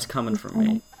 And that's coming from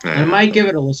me. I might give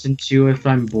it a listen to if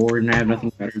I'm bored and I have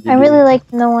nothing better to do. I really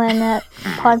like Noah in that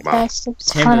podcast.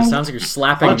 It's Tamden, funny. it sounds like you're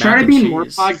slapping I'll try mac to and be in cheese. more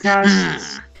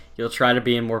podcasts. You'll try to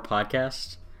be in more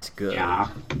podcasts? It's good. Yeah,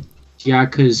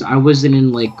 because I wasn't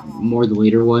in, like, more of the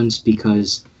later ones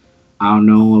because, I don't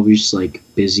know, I was just, like,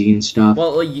 busy and stuff.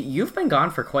 Well, you've been gone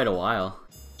for quite a while.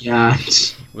 Yeah.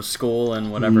 With school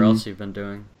and whatever else you've been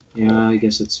doing. Yeah, I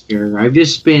guess that's fair. I've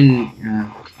just been,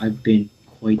 I've been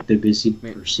quite the busy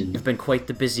person. You've been quite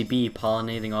the busy bee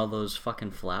pollinating all those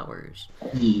fucking flowers.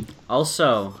 Mm.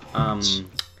 Also, on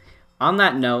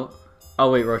that note,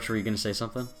 oh wait, Roach, were you gonna say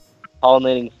something?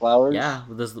 Pollinating flowers? Yeah,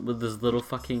 with his little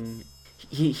fucking...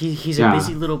 He's a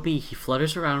busy little bee. He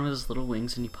flutters around with his little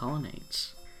wings and he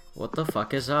pollinates. What the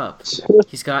fuck is up?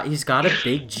 He's got a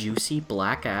big juicy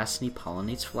black ass and he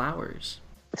pollinates flowers.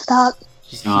 Stop.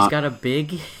 He's got a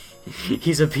big...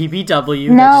 He's a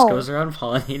PBW that just goes around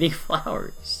pollinating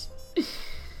flowers.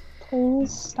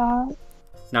 Please stop.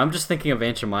 Now I'm just thinking of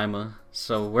Aunt Jemima.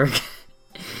 So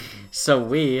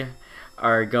we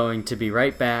are going to be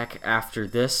right back after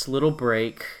this little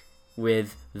break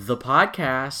with the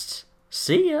podcast.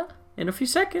 See ya in a few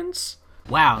seconds.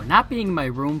 Wow, not being in my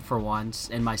room for once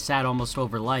and my sad almost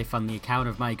over life on the account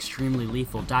of my extremely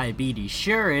lethal diabetes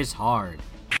sure is hard.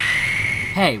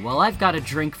 Hey, well I've got a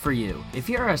drink for you. If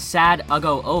you're a sad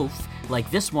uggo oaf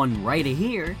like this one right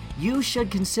here, you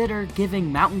should consider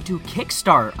giving Mountain Dew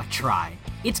Kickstart a try.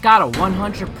 It's got a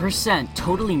 100%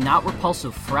 totally not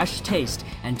repulsive fresh taste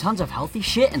and tons of healthy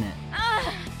shit in it.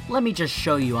 Let me just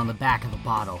show you on the back of the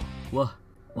bottle.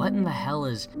 What in the hell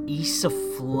is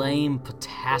Isoflame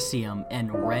Potassium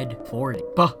and Red 40?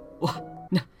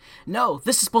 No,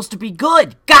 this is supposed to be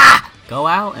good! Gah! Go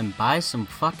out and buy some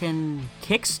fucking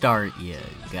Kickstart, you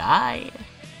guy.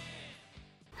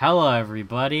 Hello,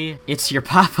 everybody. It's your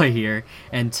papa here,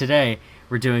 and today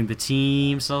we're doing the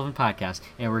Team Sullivan podcast,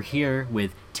 and we're here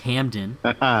with Tamden.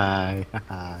 Hi.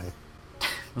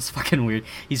 That's fucking weird.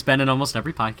 He's been in almost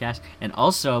every podcast, and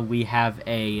also we have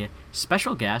a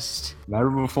special guest.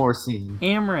 Never before seen.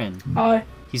 Amron. Hi.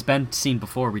 He's been seen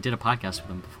before. We did a podcast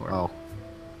with him before. Oh.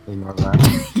 Ignore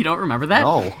that. You don't remember that?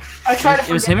 No. I tried to forget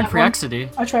It was him and that one. Preoxity.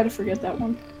 I tried to forget that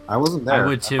one. I wasn't there. I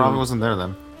would too. I probably wasn't there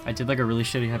then. I did like a really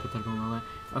shitty hypothetical and all that.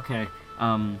 Okay.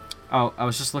 Oh, I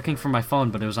was just looking for my phone,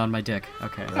 but it was on my dick.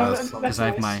 Okay. That's Because I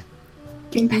have nice. my...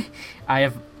 Kinky. I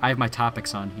have my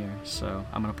topics on here, so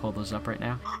I'm gonna pull those up right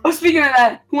now. Oh, speaking of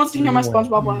that, who wants to hear my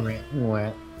SpongeBob laugh?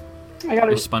 What? I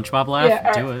gotta. Your SpongeBob laugh? Yeah,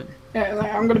 alright. Do it. Yeah,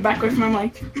 like, I'm gonna back away from my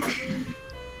mic.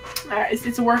 Alright,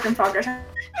 it's a work in progress.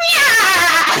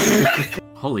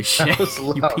 Holy shit, That was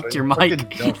you loud. peaked your Fucking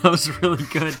mic. dumb. That was really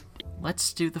good.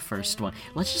 Let's do the first one.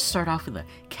 Let's just start off with a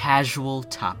casual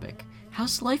topic.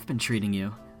 How's life been treating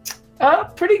you?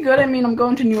 Pretty good. I mean, I'm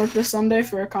going to New York this Sunday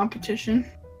for a competition,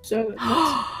 so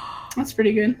that's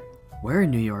pretty good. Where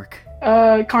in New York?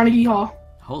 Carnegie Hall.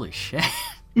 Holy shit.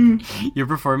 You're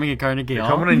performing at Carnegie You're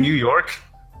Hall? coming to New York?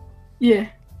 Yeah.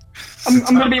 I'm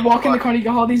gonna be walking to Carnegie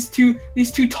Hall. These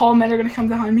two tall men are gonna come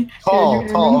behind me. Tall. Yeah,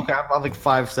 you- Okay, I'm like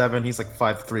 5'7". He's like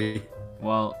 5'3".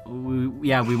 Well,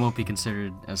 we won't be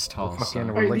considered as tall. So. Fucking-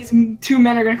 Alright, like- these two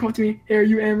men are gonna come up to me. Hey, are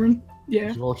you Aaron?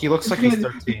 Yeah. Well, he looks like he's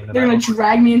 13. They're gonna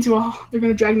drag me into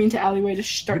alleyway to He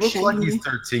start looks like shanking me. he's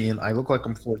 13. I look like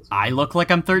I'm 14. I look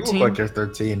like I'm You 13. look like you're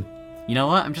 13. You know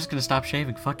what? I'm just gonna stop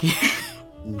shaving. Fuck you.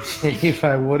 If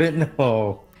I wouldn't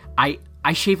know.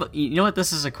 I shave. You know what?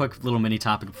 This is a quick little mini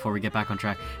topic before we get back on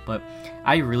track. But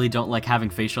I really don't like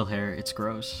having facial hair. It's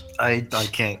gross. I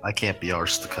can't be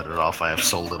arsed to cut it off. I have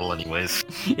so little anyways.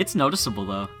 It's noticeable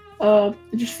though. I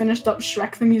just finished up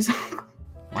Shrek the musical.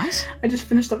 What? I just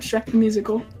finished up Shrek the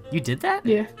musical. You did that?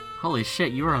 Yeah. Holy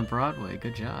shit! You were on Broadway.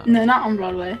 Good job. No, not on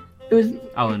Broadway. It was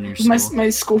Oh, in your it was school. my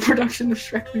school production of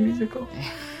Shrek the musical.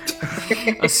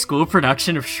 A school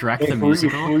production of Shrek Hey, the who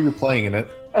musical. are you playing in it?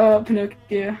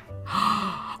 Pinocchio.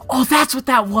 Oh, that's what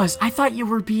that was. I thought you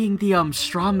were being the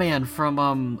straw man from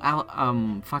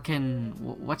fucking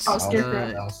what's Oh, the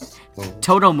Scarecrow.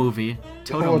 Toto movie.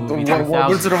 Toto movie 3000.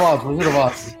 Wizard of Oz. Wizard of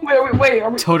Oz. Wait. Are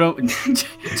we... Toto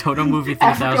Toto movie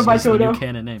Africa 3000 by is the new Toto.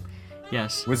 canon name.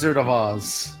 Yes. Wizard of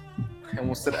Oz. I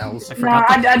almost said Alice. I Nah,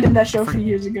 forgot the- I did that show a few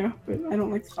years ago, but I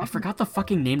don't like the I forgot the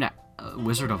fucking name that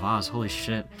Wizard of Oz. Holy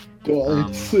shit.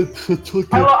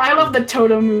 I love the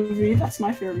Toto movie. That's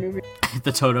my favorite movie.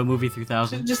 The Toto movie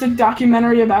 3000. Just a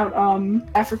documentary about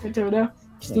Africa Toto.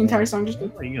 Just the entire song, just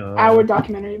an hour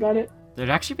documentary about it. There'd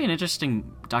actually be an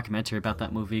interesting documentary about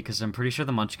that movie because I'm pretty sure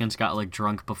the Munchkins got like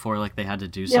drunk before like they had to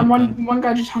do Yeah, something. one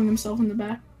guy just hung himself in the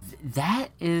back. That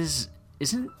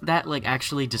isn't that like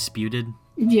actually disputed?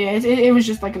 Yeah, it was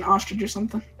just like an ostrich or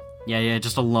something. Yeah,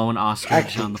 just a lone ostrich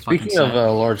Actually, on the fucking speaking set.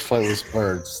 of large flightless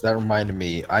birds, that reminded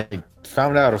me. I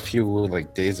found out a few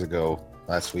like days ago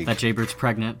last week. That Jaybird's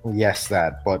pregnant. Yes,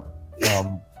 that. But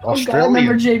Oh god, I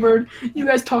remember Australian Jaybird. You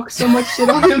guys talk so much shit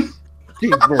on him.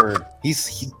 Jaybird,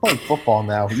 he's playing football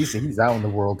now. He's out in the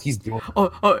world. He's doing.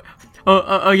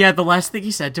 Oh, yeah, the last thing he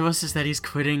said to us is that he's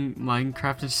quitting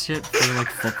Minecraft and shit for like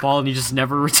football and he just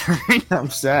never returned.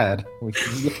 I'm sad.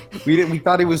 We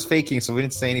thought he was faking, so we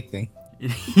didn't say anything.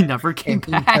 He never came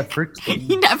He back. never came.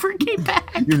 He never came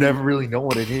back. You never really know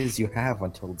what it is you have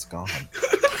until it's gone.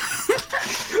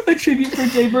 A tribute for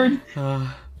Jaybird.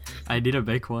 I need to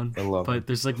make one, I love but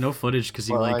there's like no footage because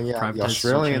he Well, like yeah, privatized the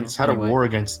Australians social had a channels. war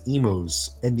against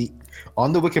emus, and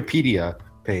on the Wikipedia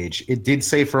page, it did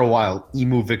say for a while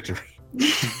emu victory.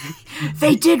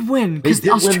 They did win because They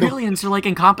did win the- Australians are like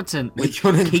incompetent with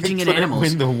caging in animals.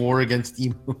 Win the war against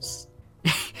emus.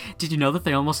 Did you know that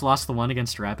they almost lost the one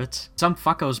against rabbits? Some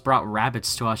fuckos brought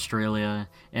rabbits to Australia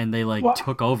and they like What?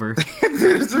 took over.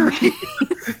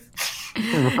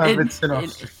 Rabbits in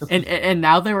Australia. And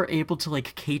now they were able to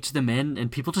like cage them in,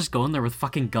 and people just go in there with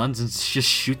fucking guns and just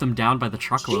shoot them down by the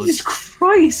truckloads. Jesus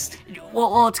Christ.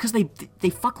 Well, it's because they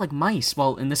fuck like mice.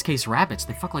 Well, in this case, rabbits.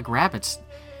 They fuck like rabbits.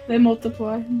 They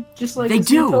multiply. Just like They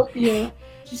do. Zootopia.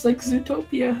 Just like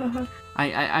Zootopia.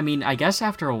 I mean, I guess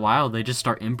after a while they just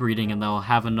start inbreeding, and they'll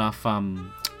have enough. They'll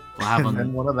have And then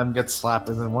them. one of them gets slapped,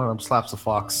 and then one of them slaps a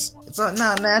fox. It's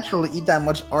not natural to eat that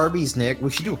much Arby's, Nick. We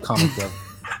should do a comic book.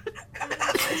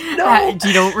 No. Do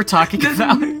you know what we're talking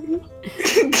about?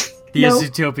 The No.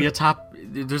 Zootopia top.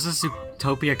 There's a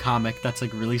Zootopia comic that's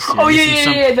like really serious. Oh and yeah,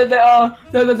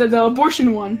 some- the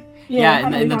abortion one. Yeah, I know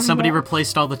and what then you're somebody talking about.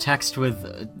 replaced all the text with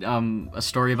a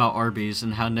story about Arby's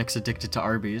and how Nick's addicted to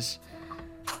Arby's.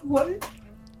 What?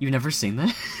 You've never seen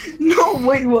that? No,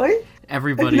 wait, what?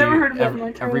 Everybody, never heard of that in my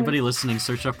entire everybody life. listening,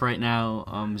 search up right now.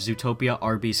 Zootopia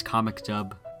Arby's comic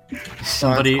dub. No,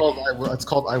 Somebody, it's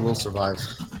called I Will Survive.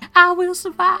 I will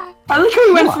survive. I like how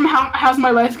we went from how's my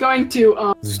life going to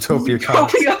Zootopia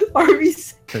comics. Zootopia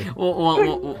Arby's.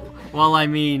 Well, I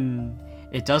mean,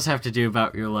 it does have to do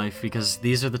about your life because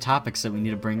these are the topics that we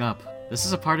need to bring up. This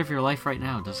is a part of your life right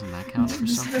now. Doesn't that count for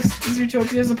something? This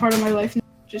Zootopia is a part of my life.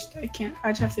 Just I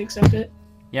just have to accept it.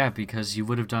 Yeah, because you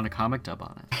would have done a comic dub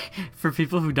on it. For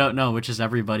people who don't know, which is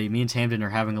everybody, me and Tamden are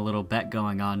having a little bet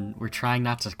going on. We're trying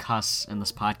not to cuss in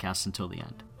this podcast until the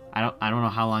end. I don't know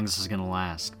how long this is gonna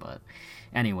last, but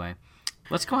anyway,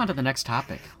 let's go on to the next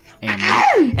topic.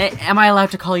 Amron. Am I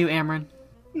allowed to call you Amron?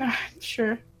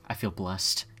 Sure. I feel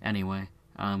blessed. Anyway,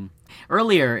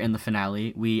 earlier in the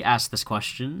finale, we asked this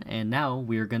question, and now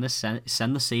we're gonna send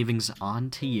the savings on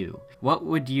to you.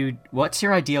 What's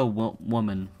your ideal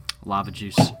woman? Lava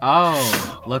Juice.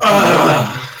 Oh, look.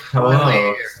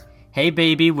 Hello. Hey,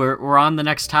 baby, we're on the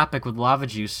next topic with Lava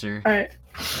Juicer. All right.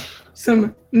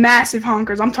 Some massive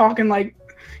honkers. I'm talking like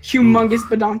humongous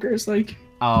badonkers. Like.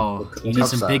 Oh, you need cup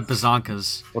some size? big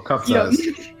bazonkas. What cup Yeah.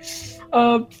 size? C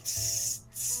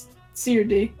or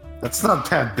D. That's not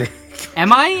that big.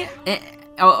 Am I?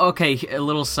 Oh, okay. A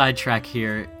little sidetrack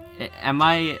here. Am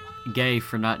I gay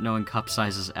for not knowing cup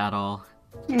sizes at all?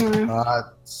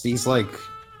 C's like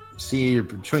C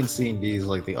between C and D is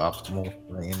like the optimal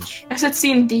range. I said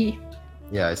C and D.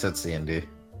 Yeah, I said C and D.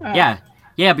 Yeah,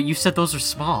 but you said those are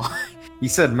small. He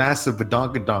said massive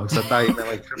badonkadonks. I thought you meant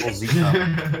like triple Z.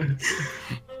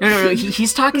 No.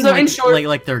 He's talking So in short-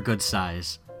 like they're good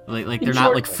size. Like In they're not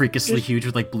short, like freakishly just- huge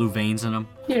with like blue veins in them.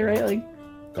 Yeah, right. Like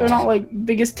they're not like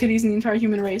biggest titties in the entire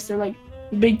human race. They're like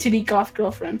big titty goth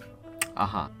girlfriend.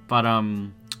 But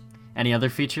any other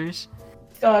features?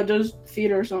 Does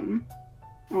theater or something.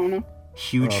 I don't know.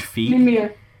 Huge Give feet. me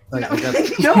a Like, no.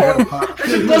 that's-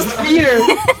 It does theater.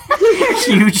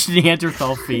 Huge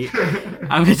Neanderthal feet.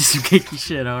 I'm into some kinky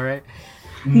shit. All right.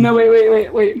 No,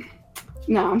 wait.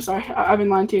 No, I'm sorry. I've been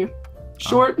lying to you.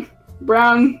 Short,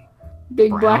 brown,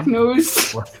 big black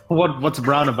nose, What's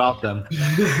brown about them?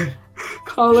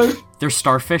 collar, They're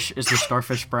starfish. Is the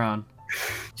starfish brown?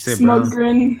 Say smug brown.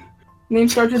 grin. Name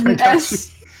starts with an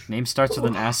S. Name starts with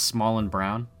an S, small and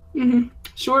brown.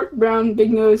 Short, brown,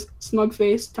 big nose, smug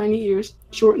face, tiny ears,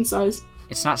 short in size.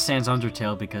 It's not Sans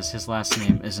Undertale because his last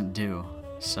name isn't Dew.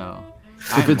 So.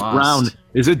 If I'm it's lost. brown,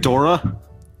 is it Dora?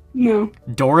 No.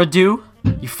 Dora Dew?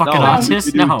 You fucking No,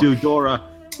 autist? No. Dude, Dora.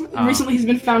 Oh. Recently, he's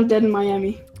been found dead in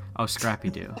Miami. Oh, Scrappy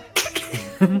Doo.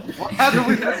 How did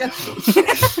we forget?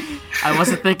 I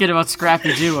wasn't thinking about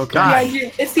Scrappy Doo,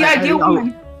 okay? It's the ideal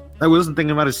woman. I wasn't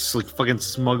thinking about his like fucking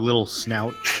smug little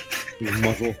snout, his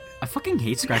muzzle. I fucking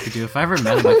hate Scrappy Doo. If I ever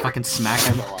met him, I'd fucking smack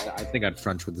him. I think I'd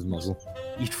French with his muzzle.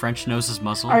 You'd French nose his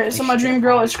muzzle. Alright, so my dream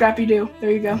girl is Scrappy Doo.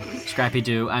 There you go. Scrappy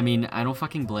Doo. I mean, I don't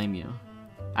fucking blame you.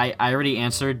 I already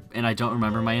answered, and I don't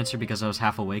remember my answer because I was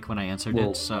half awake when I answered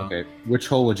it, so... Okay, which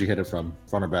hole would you hit it from?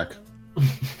 Front or back?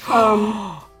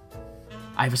 I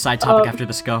have a side topic after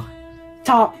this, go.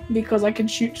 Top, because I could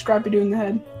shoot Scrappy Doo in the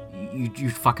head. You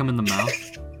fuck him in the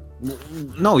mouth?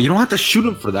 No, you don't have to shoot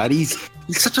him for that. He's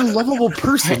such a lovable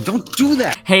person. Don't do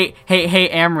that. Hey,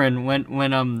 Amryn,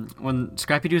 when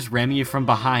Scrappy Doo's ramming you from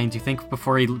behind, do you think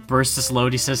before he bursts his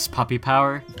load he says puppy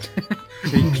power?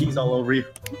 He pees all over you.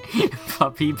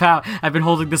 Puppy power. I've been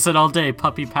holding this in all day,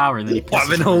 puppy power. And then he I've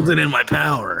been holding in my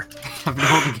power. I've been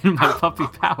holding in my puppy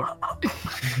power.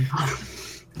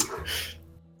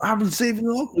 I've been saving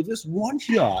up with this one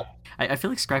shot. I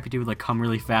feel like Scrappy Doo would like come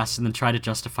really fast and then try to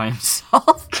justify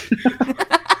himself.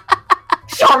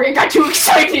 Sorry, I got too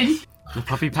excited! The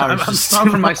puppy power. I'm strong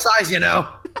for my size, you know.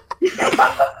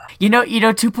 You know,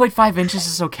 2.5 inches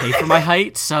is okay for my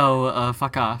height, so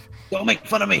fuck off. Don't make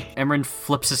fun of me. Emran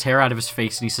flips his hair out of his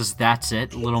face and he says, "That's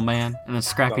it, little man." And then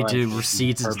Scrappy Doo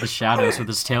recedes into the shadows with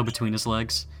his tail between his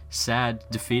legs. Sad,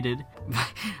 defeated.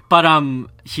 But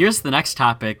here's the next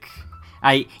topic.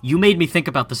 You made me think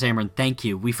about this, Amryn. Thank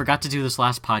you. We forgot to do this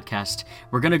last podcast.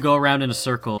 We're gonna go around in a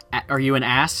circle. Are you an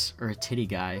ass or a titty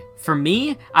guy? For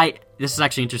me, this is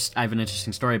actually interesting. I have an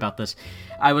interesting story about this.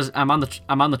 I'm on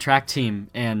the track team,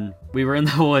 and we were in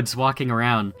the woods walking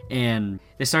around, and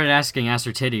they started asking ass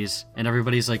or titties, and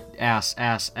everybody's like ass,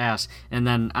 ass, ass, and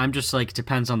then I'm just like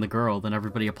depends on the girl. Then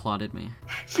everybody applauded me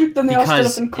Then they all stood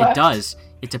because up and clapped. it does.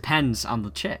 It depends on the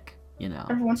chick. You know.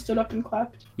 Everyone stood up and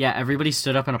clapped. Yeah, everybody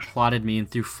stood up and applauded me and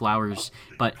threw flowers.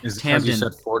 But Is it because you Tamden,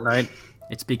 said Fortnite?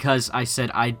 it's because I said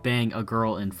I'd bang a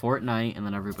girl in Fortnite, and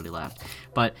then everybody laughed.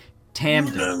 But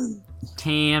Tamden,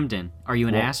 are you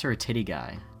an ass or a titty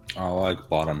guy? I like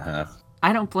bottom half.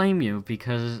 I don't blame you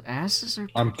because asses are.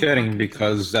 I'm kidding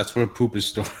because that's where poop is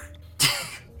stored.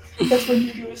 That's what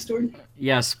you do is stored.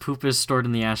 Yes, poop is stored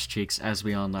in the ass cheeks, as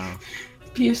we all know.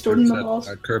 Pee is stored in the balls.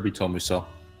 Kirby told me so.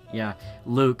 Yeah,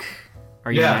 Luke,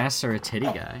 are you Yeah. an ass or a titty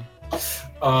guy?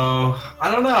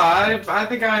 I don't know. I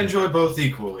think I enjoy both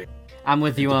equally. I'm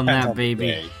with you on Depends that, on the baby.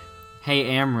 day. Hey,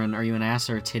 Amryn, are you an ass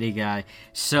or a titty guy?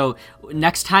 So,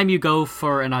 next time you go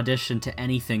for an audition to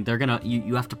anything, they're gonna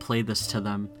you have to play this to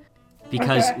them.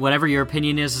 Because Okay. whatever your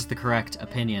opinion is the correct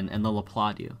opinion, and they'll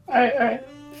applaud you. Alright.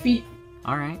 Feet.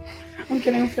 Alright. I'm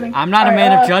kidding. I'm not a Alright,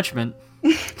 man of judgment.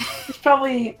 It's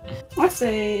probably, let's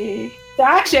say,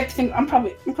 actually I think I'm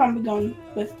probably going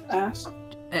with ass.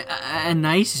 A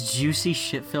nice, juicy,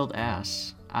 shit-filled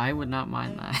ass. I would not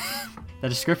mind that. The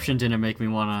description didn't make me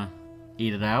wanna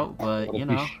eat it out, but What you if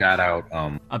we know, shout out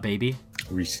a baby.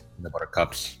 Reese in the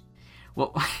Buttercups?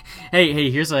 Well,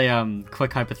 hey, here's a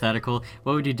quick hypothetical.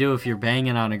 What would you do if you're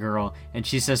banging on a girl and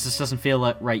she says this doesn't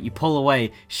feel right? You pull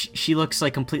away. She looks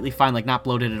like completely fine, like not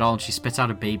bloated at all, and she spits out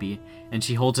a baby and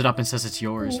she holds it up and says it's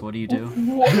yours. What do you do?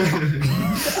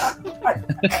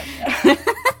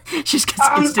 She gets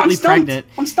instantly pregnant.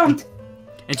 I'm stunned.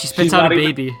 And she spits out a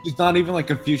baby. She's not even like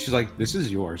confused. She's like, "This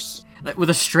is yours." With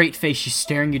a straight face, she's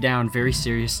staring you down very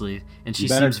seriously, and she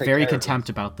seems very contempt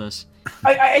about this.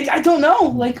 I don't know.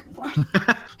 Like,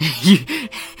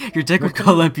 your dick would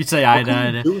go limp. You'd say, "I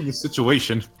died." In this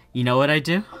situation, you know what I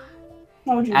do?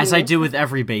 What would you As do? I do with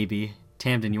every baby.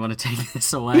 Tamden, you want to take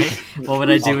this away? What would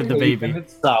I do with the baby?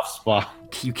 Its soft spot.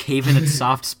 You cave in its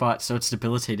soft spot, so it's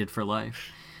debilitated for life.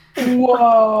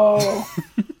 Whoa.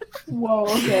 Whoa,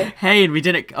 okay. Hey, and we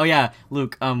did it. Oh yeah,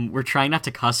 Luke. We're trying not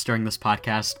to cuss during this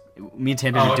podcast. Me and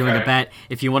Tamden are doing a bet.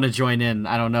 If you want to join in,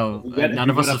 I don't know. None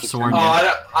of us have sworn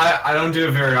yet. I don't do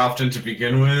it very often to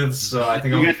begin with, so I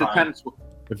think I'll be fine.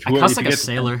 I cuss like a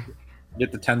sailor. You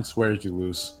get the 10 swears, you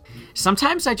lose.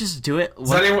 Sometimes I just do it.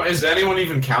 Is anyone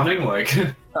even counting? Like,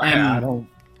 I don't.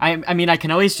 I mean, I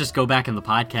can always just go back in the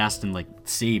podcast and like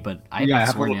see, but I haven't have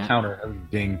a sworn little yet. counter.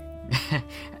 Ding.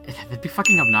 That'd be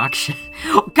fucking obnoxious.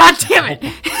 Oh, God damn it!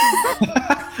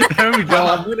 There we go.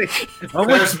 I'm winning.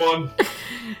 There's one.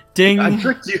 Ding. I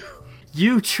tricked you.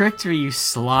 You tricked me, you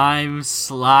sly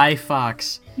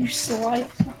fox. You sly.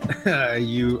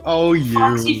 You.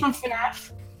 Foxy from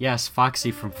FNAF. Yes,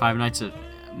 Foxy from Five Nights at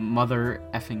Mother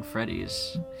Effing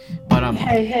Freddy's. But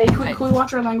Hey, can we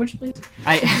watch our language, please?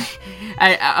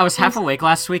 I was half awake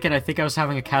last week, and I think I was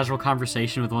having a casual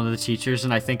conversation with one of the teachers,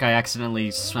 and I think I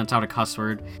accidentally sent out a cuss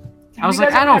word. I was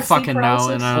like, I don't fucking know,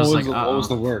 and I was like, what was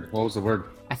the word? What was the word?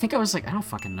 I think I was like, I don't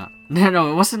fucking know.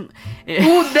 No, it wasn't.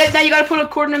 Ooh, now you gotta put a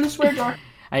cord in the swear jar.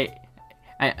 I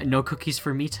no cookies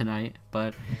for me tonight,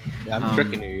 but. Yeah, I'm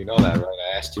tricking you. You know that, right?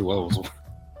 I asked you what was.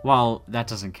 Well, that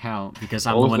doesn't count because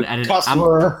I'm the one editing.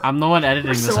 I'm the one editing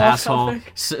this so asshole.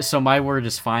 So my word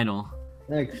is final.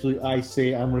 Actually, I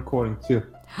say I'm recording too.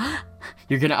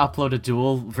 You're gonna upload a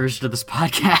dual version of this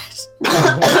podcast.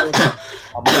 I'm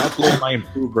gonna upload my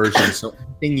improved version, so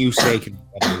anything you say can be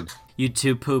edited.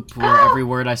 YouTube poop, where every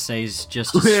word I say is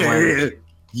just a swear.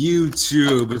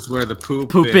 YouTube is where the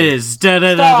poop is. Da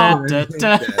da da da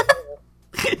da.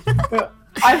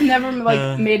 I've never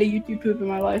made a YouTube poop in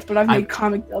my life, but I've made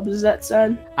comic dubs. Is that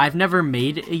sad? I've never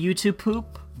made a YouTube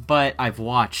poop, but I've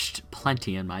watched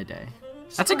plenty in my day.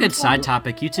 That's a good side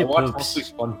topic. YouTube I watch poops. mostly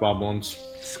SpongeBob ones.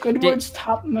 Squidward's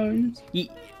top moans.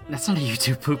 That's not a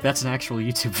YouTube poop. That's an actual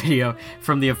YouTube video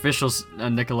from the official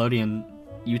Nickelodeon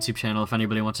YouTube channel. If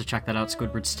anybody wants to check that out,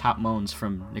 Squidward's top moans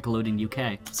from Nickelodeon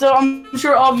UK. So I'm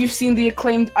sure all of you've seen the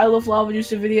acclaimed "I Love Lava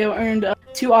Juicer" video. Earned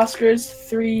 2 Oscars,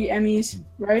 3 Emmys,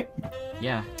 right?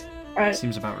 Yeah. Alright.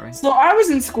 Seems about right. So I was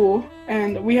in school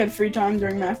and we had free time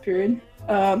during math period.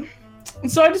 And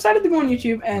so I decided to go on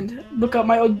YouTube and look up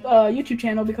my old YouTube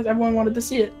channel because everyone wanted to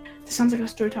see it. This sounds like a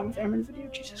story time with Aaron video.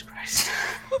 Jesus Christ.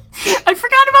 I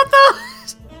forgot about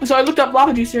those. So I looked up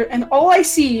Lava Juicer and all I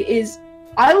see is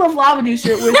 "I Love Lava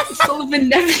Juicer" with Sullivan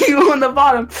Nephew on the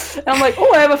bottom. And I'm like,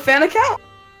 oh, I have a fan account.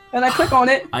 And I click on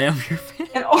it. I am your fan.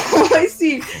 And all I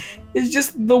see is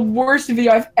just the worst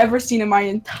video I've ever seen in my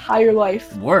entire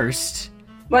life. Worst?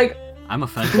 Like, I'm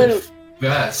offended.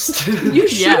 Best. You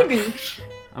should be.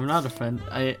 I'm not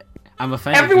offended. I'm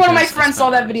offended. Every one of my friends saw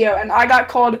that video, and I got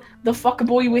called the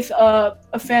fuckboy with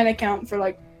a fan account for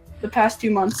like the past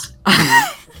 2 months.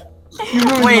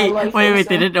 Wait.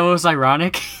 They didn't know it was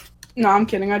ironic. No, I'm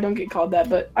kidding. I don't get called that,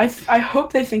 but I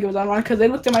hope they think it was ironic because they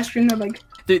looked at my screen. They're like,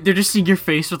 they're just seeing your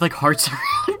face with like hearts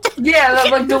around. Yeah,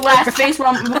 like the last face where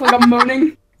I'm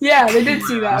moaning. Yeah, they did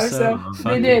see that, so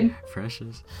they did.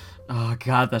 Precious. Oh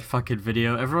god, that fucking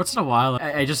video. Every once in a while,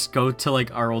 I just go to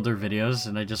like our older videos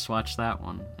and I just watch that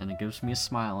one, and it gives me a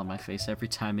smile on my face every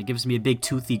time. It gives me a big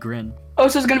toothy grin. Oh,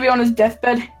 so it's gonna be on his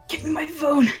deathbed. Give me my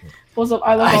phone. Pulls up.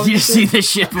 I need to see this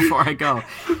shit before I go.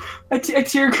 a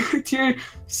tear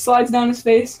slides down his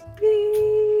face.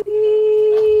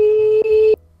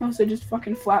 Also, just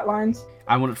fucking flatlines.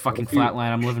 I wouldn't fucking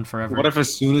flatline. I'm living forever. What if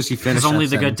as soon as he finished? There's only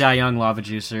the good die young, Lava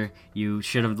Juicer. You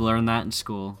should have learned that in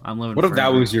school. I'm living. What if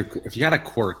forever. that was your? If you had a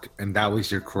quirk and that was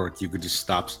your quirk, you could just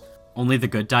stop. Only the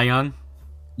good die young.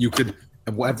 You could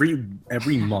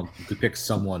every month you could pick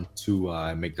someone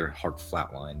to make their heart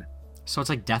flatline. So it's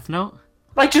like Death Note.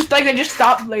 Like they just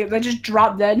stop. Like they just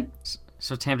drop dead.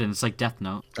 So Tamden, it's like Death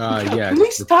Note. Yeah.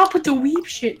 Please stop with the weeb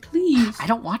shit, please. I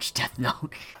don't watch Death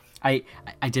Note. I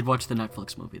did watch the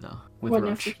Netflix movie though. With what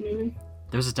Roach. Netflix movie?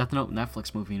 There was a Death Note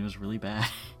Netflix movie and it was really bad.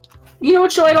 You know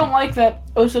what show I don't like that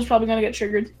Oso's probably gonna get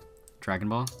triggered? Dragon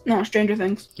Ball? No, Stranger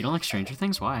Things. You don't like Stranger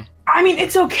Things? Why? I mean,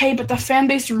 it's okay, but the fan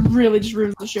base really just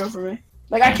ruins the show for me.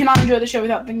 Like, I cannot enjoy the show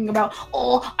without thinking about,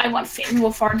 oh, I want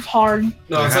Samuel Fards hard.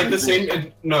 No, it's like the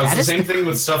same. No, it's the same thing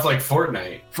with stuff like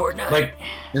Fortnite. Like,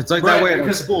 it's like that way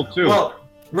at school too. Well,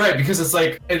 right, because it's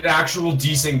like an actual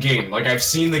decent game. Like I've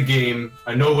seen the game,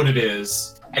 I know what it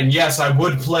is. And yes, I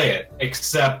would play it,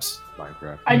 except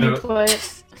Minecraft. I do play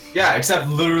it. Yeah, except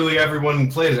literally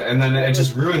everyone plays it, and then it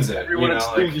just ruins it. Everyone at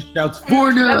school just shouts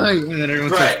Fortnite, and then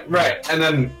everyone right, and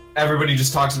then everybody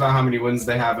just talks about how many wins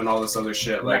they have and all this other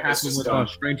shit. Like it's just with dumb.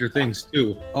 Stranger Things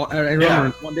too. Oh, I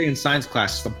remember one day in science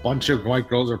class, a bunch of white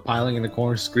girls are piling in the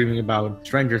corner screaming about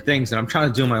Stranger Things, and I'm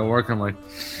trying to do my work, and I'm like,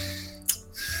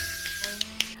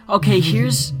 okay,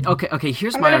 here's my I'm gonna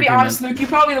be argument. honest, Luke. You're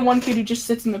probably the one kid who just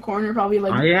sits in the corner, probably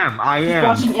like. I am.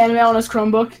 Watching anime on his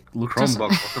Chromebook.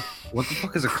 Chromebook. What the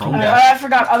fuck is a Chromebook? I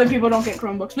forgot. Other people don't get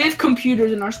Chromebooks. We have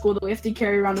computers in our school that we have to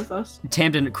carry around with us.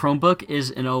 Tamden, Chromebook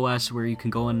is an OS where you can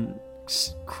go in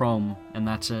Chrome, and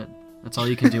that's it. That's all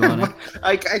you can do on it.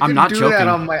 I'm not joking.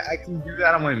 I can do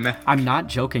that on my Mac. I'm not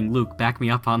joking, Luke. Back me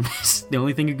up on this. The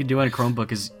only thing you can do on a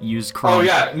Chromebook is use Chrome. Oh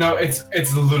yeah, no, it's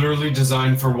literally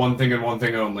designed for one thing and one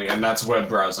thing only, and that's web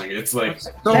browsing. It's like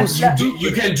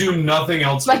you can do nothing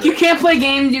else. Like you can't play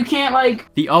games. You can't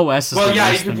like. The OS is. Well, the yeah,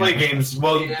 you worst can thing play ever. games.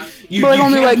 Well, you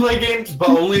can play games, but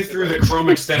only through the Chrome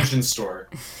extension store.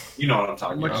 You know what I'm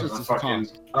talking about. Much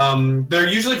Fucking, they're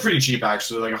usually pretty cheap,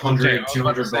 actually, like 100,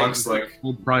 200 bucks. Like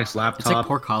full price laptop. It's like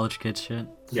poor college kids shit.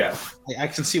 Yeah. I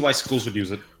can see why schools would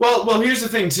use it. Well, here's the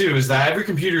thing too: is that every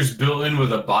computer is built in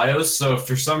with a BIOS. So if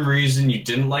for some reason you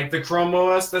didn't like the Chrome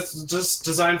OS that's just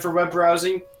designed for web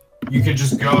browsing, you can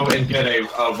just go and get a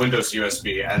Windows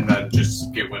USB and then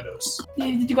just get Windows.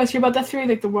 Did you guys hear about that theory?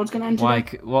 Like the world's gonna end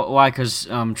today? Why? Because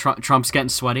Trump's getting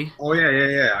sweaty. Oh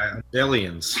yeah.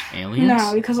 Aliens. Aliens?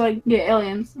 No, because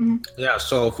aliens. Mm-hmm. Yeah.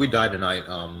 So if we die tonight,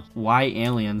 Why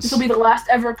aliens? This will be the last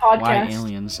ever podcast. Why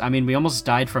aliens? I mean, we almost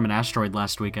died from an asteroid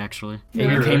last week, actually.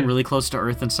 Yeah. It came really close to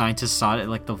Earth, and scientists saw it at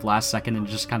like the last second and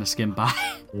just kind of skimmed by.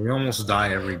 we almost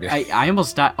die every day. I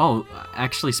almost died. Oh,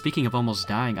 actually, speaking of almost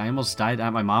dying, I almost died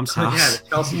at my mom's house. Yeah, the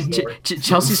Chelsea story.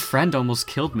 Chelsea's friend almost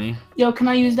killed me. Yo, can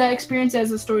I use that experience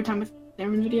as a story time with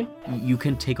Aaron video? You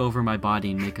can take over my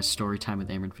body and make a story time with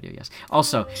Aaron video, yes.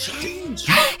 Also,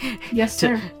 yes,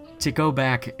 sir. To go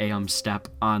back a step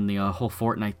on the whole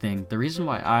Fortnite thing, the reason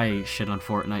why I shit on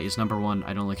Fortnite is number one,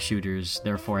 I don't like shooters,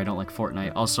 therefore I don't like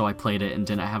Fortnite. Also, I played it and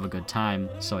didn't have a good time,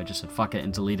 so I just said fuck it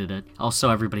and deleted it.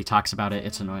 Also, everybody talks about it,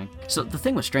 it's annoying. So the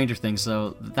thing with Stranger Things,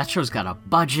 though, that show's got a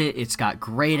budget, it's got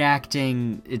great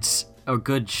acting, it's a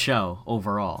good show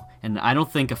overall, and I don't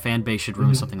think a fan base should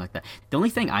ruin something like that. The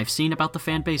only thing I've seen about the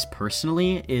fan base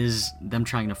personally is them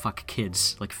trying to fuck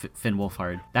kids, like Finn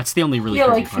Wolfhard. That's the only really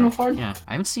creepy Finn part. Wolfhard. Yeah,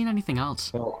 I haven't seen anything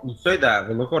else. Well, you say that,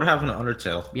 but look what happened to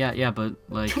Undertale. Yeah, but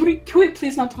like. Can we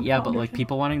please not talk Yeah, about but like Undertale?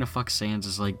 people wanting to fuck Sans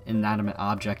is like inanimate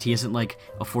object. He isn't like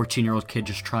a 14-year-old kid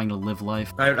just trying to live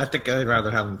life. I think I'd rather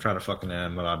have them try to fuck an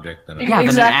animate object than a... Yeah,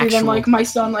 exactly. than an Than like my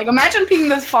son. Like imagine being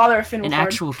the father of Finn An Wolfhard.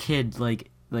 actual kid, like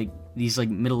these like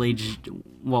middle-aged,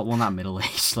 well not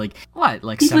middle-aged, like what,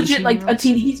 like He's legit like a 17-year-olds?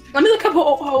 teen. Let me look up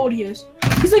how old he is.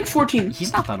 He's like 14.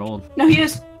 He's not that old. No, he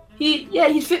is.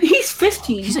 He's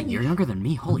 15. He's a year younger than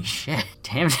me. Holy shit!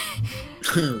 Damn.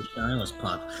 I was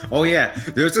pop. Oh yeah,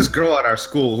 there's this girl at our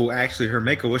school who actually her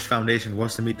Make-A-Wish Foundation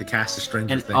wants to meet the cast of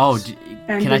Stranger And Things. oh,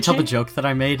 And can I did tell she? the joke that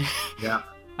I made Yeah.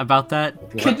 about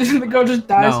that? The girl just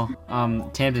dies. No.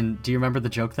 Tamden, do you remember the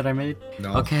joke that I made?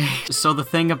 No. Okay. So the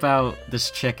thing about this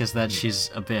chick is that she's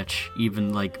a bitch,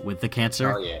 even like with the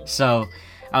cancer. Oh, yeah. So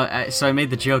I made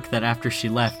the joke that after she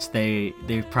left, they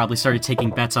probably started taking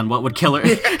bets on what would kill her.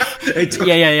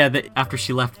 Yeah. After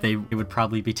she left, they would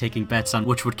probably be taking bets on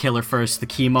which would kill her first, the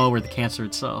chemo or the cancer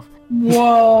itself.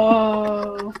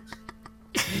 Whoa.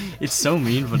 It's so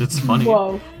mean, but it's funny.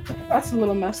 Whoa. That's a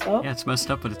little messed up. Yeah, it's messed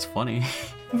up, but it's funny.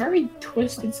 Very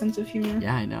twisted sense of humor.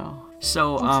 Yeah, I know.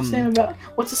 So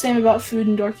What's the same about food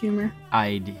and dark humor?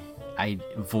 I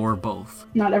vor both.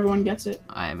 Not everyone gets it.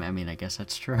 I mean, I guess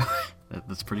that's true.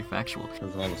 That's pretty factual.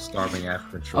 There's all the starving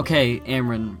African children. Okay,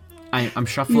 Amron, I'm Yeah,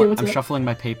 shuffling. what's I'm up? shuffling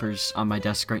my papers on my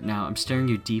desk right now. I'm staring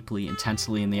you deeply,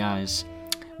 intensely in the eyes.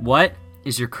 What are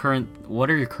your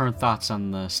current thoughts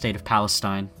on the state of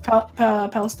Palestine?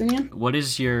 Palestinian? What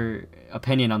is your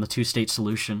opinion on the two-state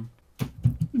solution?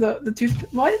 The two.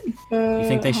 What? You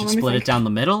think they should let me split think. it down the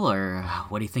middle, or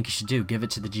what do you think you should do? Give it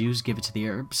to the Jews? Give it to the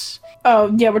Arabs?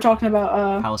 Oh yeah, we're talking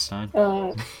about Palestine.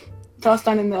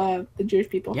 Palestine and the Jewish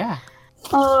people. Yeah.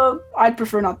 I'd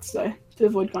prefer not to say to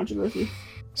avoid controversy.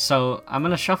 So I'm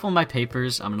gonna shuffle my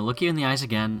papers. I'm gonna look you in the eyes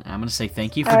again. And I'm gonna say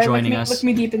thank you for Alright, joining look us. Look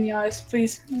me deep in the eyes,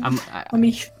 please. I- Let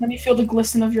me feel the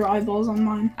glisten of your eyeballs on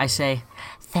mine. I say,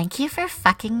 Thank you for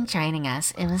fucking joining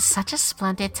us. It was such a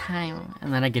splendid time.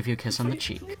 and then I give you a kiss on the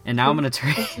cheek. And now I'm gonna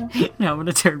turn. Now I'm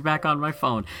gonna turn back on my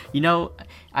phone. You know,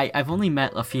 I've only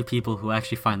met a few people who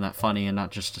actually find that funny and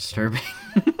not just disturbing.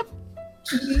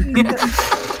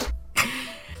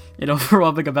 An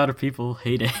overwhelming amount of people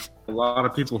hate it. A lot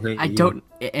of people hate I you. don't,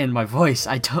 and my voice,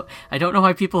 I don't know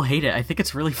why people hate it. I think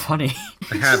it's really funny.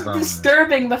 I have,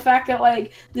 Disturbing the fact that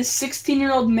like this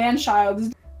 16-year-old man-child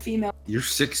is female. You're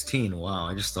 16. Wow,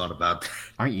 I just thought about that.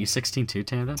 Aren't you 16 too,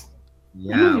 Tamden?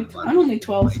 Yeah, I'm only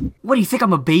 12. What do you think?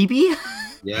 I'm a baby?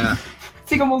 Yeah. I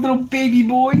think I'm a little baby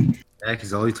boy. Yeah,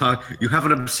 because all you talk, you have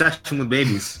an obsession with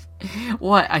babies.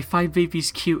 What? I find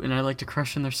babies cute and I like to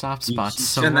crush in their soft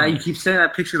spots. You keep saying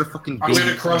that picture of the fucking I'm baby.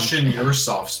 gonna crush in your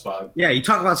soft spot. Yeah, you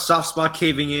talk about soft spot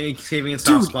caving in soft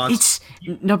Dude, spots. it's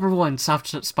number one.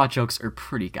 Soft spot jokes are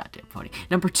pretty goddamn funny.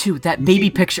 Number two, that baby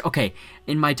picture. Okay,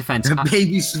 in my defense, The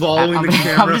baby swallowing the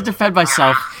camera. I'm gonna defend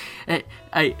myself.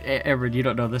 Aaron, you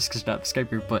don't know this because you're not the Skype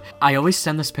group, but I always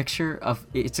send this picture of,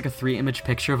 it's like a 3-image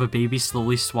picture of a baby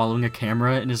slowly swallowing a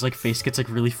camera, and his like face gets like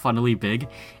really funnily big,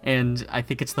 and I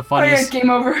think it's the funniest. Oh yeah, game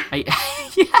over.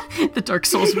 Yeah, the Dark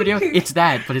Souls video. It's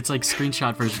that, but it's like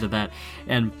screenshot version of that,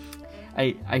 and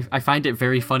I find it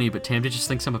very funny. But Tamden just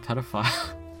thinks I'm a pedophile.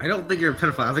 I don't think you're a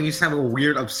pedophile. I think you just have a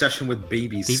weird obsession with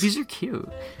babies. Babies are cute.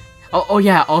 Oh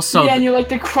yeah. Also. Yeah, and you like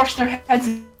to crush their heads.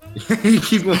 You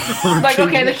keep going. Like,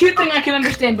 okay, the cute thing I can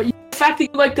understand, but the fact that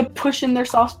you like to push in their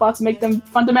soft spots, make them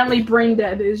fundamentally brain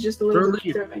dead, is just a little bit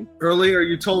disturbing. Earlier,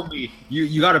 you told me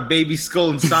you got a baby skull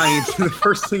in science, and the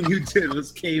first thing you did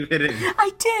was cave it in.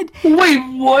 I did. Wait,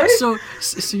 what? So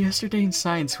yesterday in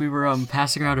science, we were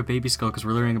passing around a baby skull because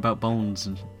we're learning about bones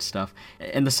and stuff.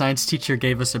 And the science teacher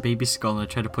gave us a baby skull, and I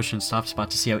tried to push in soft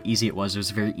spot to see how easy it was. It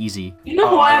was very easy. You know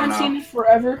who I haven't seen in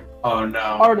forever? Oh no.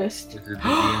 Artist.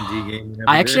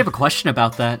 I actually have a question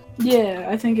about that. Yeah,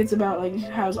 I think it's about like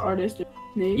how's Artist.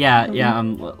 Yeah.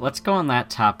 Let's go on that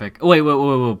topic. Wait.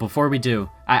 Before we do,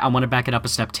 I want to back it up a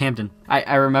step. Tamden,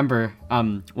 I remember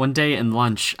one day in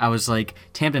lunch, I was like,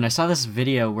 Tamden, I saw this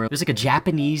video where it was like a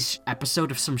Japanese episode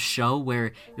of some show where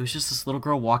it was just this little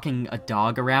girl walking a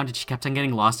dog around, and she kept on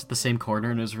getting lost at the same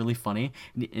corner, and it was really funny.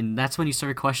 And that's when you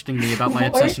started questioning me about my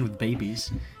obsession with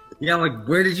babies. Yeah, like,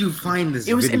 where did you find this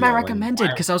It was video? in my recommended,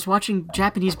 because I was watching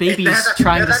Japanese babies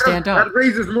trying to stand up. That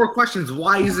raises more questions.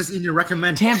 Why is this in your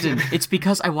recommended? Tamden, it's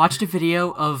because I watched a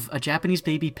video of a Japanese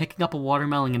baby picking up a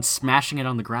watermelon and smashing it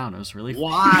on the ground. It was really funny.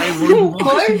 Why were you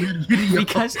watching that video?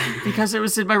 Because it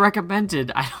was in my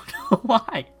recommended. I don't know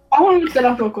why. I want to look that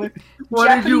up real quick. What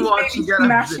did you watch again?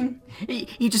 Smashing.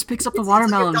 He just picks up the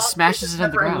watermelon and smashes it on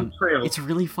the ground. It's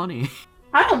really funny.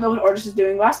 I don't know what Artist is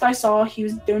doing. Last I saw, he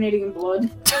was donating blood.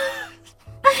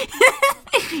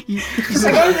 He's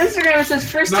I go to Instagram and says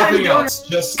first time Nothing donor. else,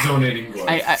 just donating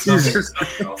blood.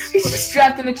 He's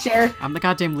strapped in a chair. I'm the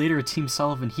goddamn leader of Team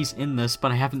Sullivan. He's in this,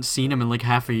 but I haven't seen him in like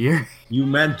half a year. You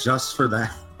meant just for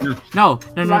that. No.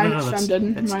 Ryan That's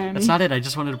Shendon in Miami. that's not it. I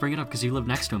just wanted to bring it up because you live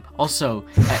next to him. Also,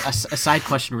 a side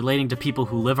question relating to people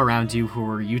who live around you who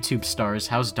are YouTube stars.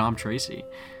 How's Dom Tracy?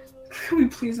 Can we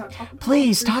please not talk about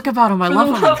Please talk about him. I For love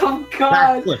the him. love of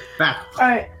God. Back.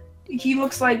 Alright. He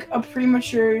looks like a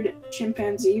prematured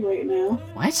chimpanzee right now.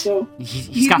 What? So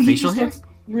He's got facial just hair? looks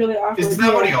really awkward. Isn't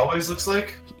that what he always looks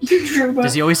like? True, but,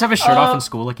 Does he always have his shirt off in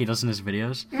school like he does in his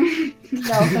videos?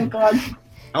 No, thank God.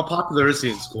 How popular is he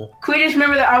in school? Can we just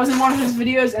remember that I was in one of his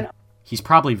videos and He's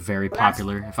probably very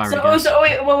popular, if I were to so guess.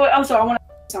 wait, I want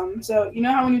to something. So you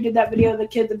know how when you did that video, the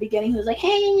kid at the beginning who was like, "Hey."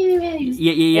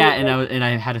 Yeah, and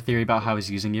I had a theory about how he's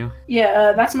using you.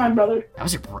 Yeah, that's my brother. That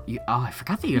was your oh, I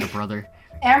forgot that you had a brother.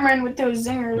 Amron with those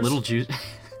zingers. Little juice.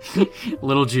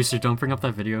 Little juicer, don't bring up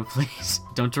that video, please.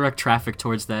 Don't direct traffic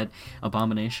towards that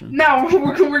abomination. No,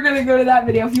 we're gonna go to that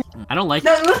video. I don't like.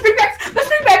 No, let's bring back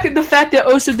the fact that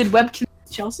Oso did Webkins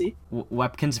Chelsea.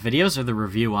 Webkins videos or the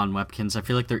review on Webkins? I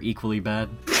feel like they're equally bad.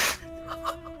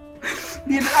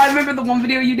 Yeah, I remember the one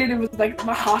video you did. It was like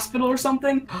the hospital or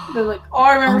something. They're like, oh,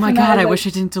 I remember. Oh my from god, that, I like, wish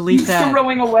I didn't delete that.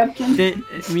 Throwing a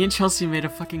Webkin. Me and Chelsea made a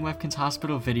fucking Webkins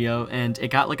hospital video, and it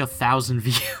got like 1,000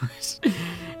 views.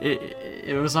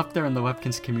 It was up there in the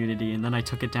Webkins community, and then I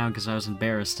took it down because I was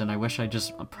embarrassed, and I wish I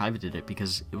just privated it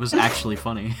because it was actually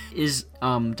funny. Is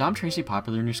Dom Tracy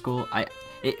popular in your school?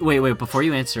 Wait, before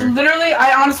you answer. Literally,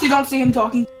 I honestly don't see him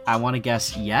talking. I want to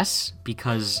guess yes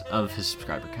because of his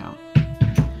subscriber count.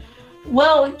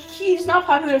 Well, he's not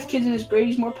popular with kids in his grade.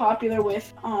 He's more popular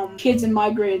with kids in my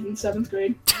grade in 7th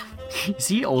grade. Is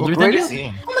he older than you? Oh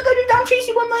my god, dude, Dom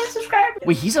Tracy 1 million subscribers.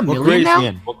 Wait, he's a million now?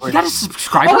 He got a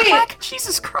subscriber pack?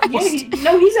 Jesus Christ.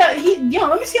 Yeah, let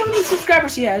me see how many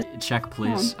subscribers he has. Check,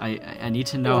 please. I need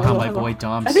to know how my boy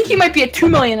Dom. I think he might be at 2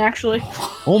 million, actually.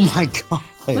 Oh my god.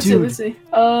 Let's see.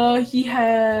 He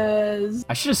has.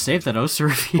 I should have saved that Osa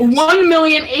review.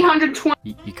 1,820,000.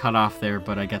 You cut off there,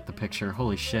 but I get the picture.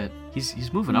 Holy shit.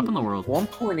 He's moving up in the world.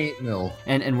 1.8 mil.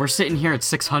 And we're sitting here at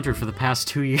 600 for the past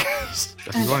 2 years.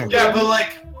 Yeah, but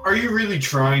like, are you really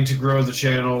trying to grow the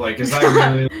channel? Like, is that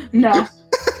really? No.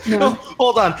 No,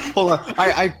 hold on.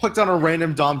 I clicked on a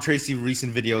random Dom Tracy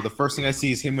recent video. The first thing I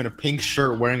see is him in a pink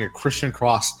shirt wearing a Christian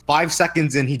cross. 5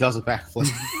 seconds in, he does a backflip.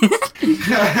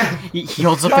 he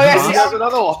holds up the cross. He has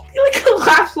another one. He like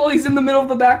laughs while he's in the middle of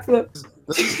the backflip.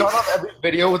 Does he start off every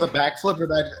video with a backflip, or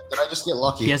did I just get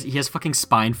lucky? He has fucking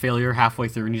spine failure halfway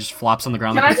through, and he just flops on the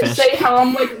ground Can like I a just fish. say how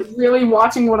I'm like really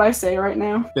watching what I say right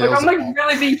now? Like I'm like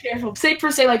really being careful. Say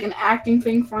per se like an acting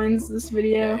thing finds this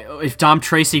video. If Dom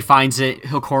Tracy finds it,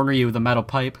 he'll corner you with a metal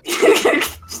pipe.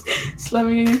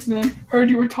 Slamming against man. Heard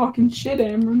you were talking shit,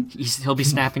 Amron. He'll be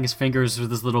snapping his fingers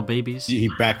with his little babies. He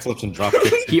backflips and drop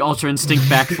kicks. He Ultra Instinct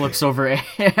backflips over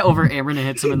Amron and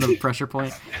hits him in the pressure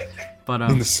point. But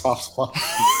in the soft spot.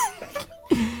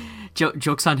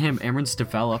 Joke's on him. Amron's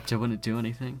developed. It wouldn't do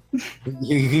anything.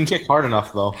 You can kick hard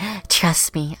enough, though.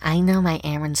 Trust me, I know my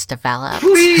Amron's developed.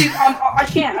 Please, I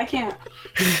can't. I can't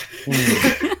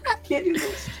do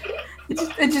this.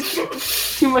 It's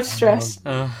just too much stress.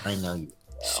 I know you.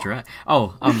 Stress.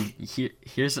 Oh,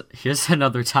 here's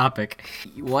another topic.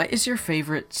 What is your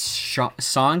favorite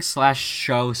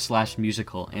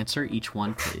song/show/musical? Answer each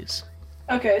one, please.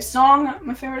 Okay, song.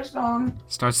 My favorite song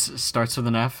starts with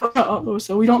an F. Oh,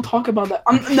 so we don't talk about that.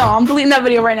 I'm deleting that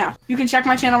video right now. You can check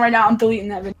my channel right now. I'm deleting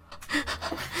that video.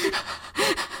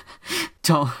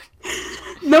 Don't.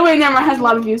 No way, never mind. It has a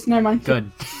lot of views. Never mind.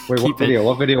 Good. Wait, what video?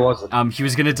 What video was it? He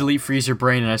was gonna delete Freeze Your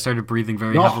Brain, and I started breathing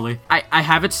very heavily. I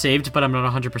have it saved, but I'm not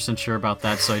 100% sure about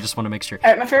that, so I just want to make sure.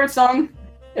 Alright, my favorite song,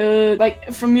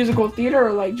 like from musical theater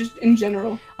or like just in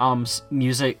general.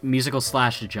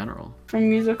 Musical/general. From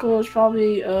musical is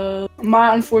probably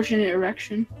My Unfortunate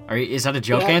Erection. Is that a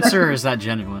joke answer or is that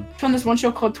genuine? From this one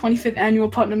show called 25th Annual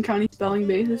Putnam County Spelling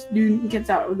Bee. This dude gets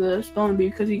out with the spelling bee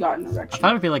because he got an erection. I thought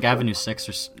it'd be like Avenue 6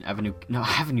 or Avenue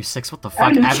 6. What the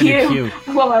fuck? Avenue Q.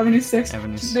 Well, Avenue 6.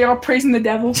 They're all praising the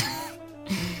devil.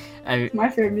 My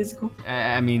favorite musical.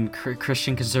 I mean,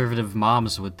 Christian conservative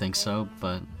moms would think so,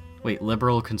 but. Wait,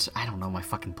 liberal I don't know my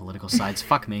fucking political sides.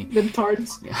 Fuck me.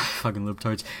 Libtards. Yeah, fucking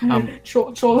libtards.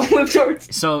 Troll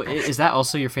libtards. So, is that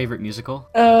also your favorite musical?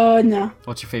 No.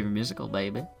 What's your favorite musical,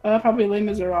 baby? Probably Les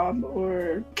Miserables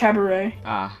or Cabaret.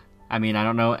 I mean, I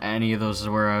don't know any of those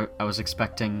where I was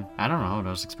expecting. I don't know what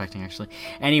I was expecting, actually.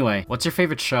 Anyway, what's your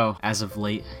favorite show as of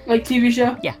late? Like TV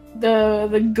show? Yeah.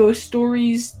 The Ghost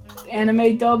Stories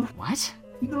anime dub. What?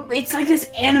 It's like this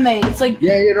anime. It's like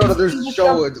there's a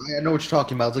show. I know what you're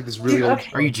talking about. It's like this really old.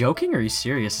 Are you joking or are you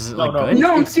serious? Is it No, good?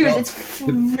 No, I'm serious. It's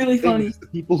really funny. The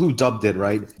people who dubbed it,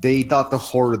 right? They thought the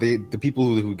people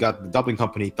who got the dubbing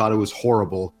company thought it was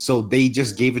horrible. So they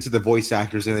just gave it to the voice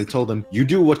actors and they told them, "You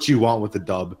do what you want with the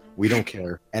dub. We don't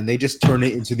care." And they just turned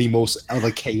it into the most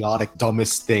chaotic,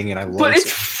 dumbest thing. And I love it. But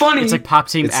it's funny. It's like Pop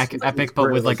Team Epic,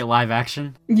 but with like a live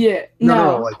action. Yeah.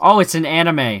 No. Oh, it's an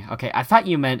anime. Okay, I thought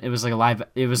you meant it was like a live.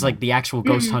 It was like the actual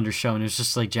Ghost Hunter show, and it was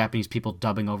just like Japanese people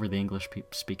dubbing over the English people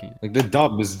speaking. Like the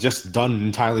dub was just done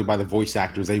entirely by the voice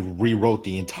actors. They rewrote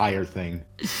the entire thing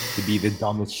to be the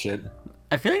dumbest shit.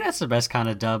 I feel like that's the best kind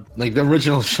of dub. Like the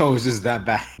original show is just that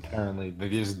bad. Apparently, they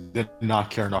just did not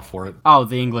care enough for it. Oh,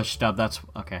 the English dub. That's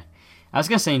okay. I was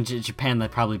gonna say in Japan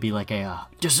that'd probably be like a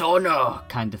DiGiorno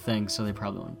kind of thing, so they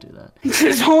probably wouldn't do that.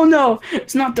 DiGiorno.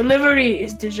 It's not delivery.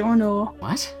 It's DiGiorno.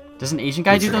 What? Does an Asian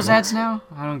guy do those ads now?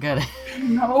 I don't get it.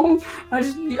 No, I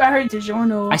heard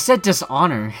DiGiorno. I said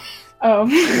dishonor. Oh,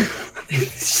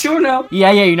 DiGiorno. Yeah.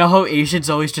 You know how Asians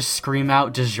always just scream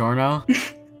out DiGiorno?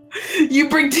 You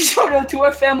bring DiGiorno to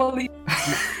our family.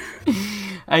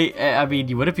 I mean,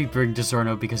 you wouldn't be bring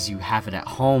DiGiorno because you have it at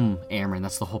home, Amron.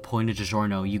 That's the whole point of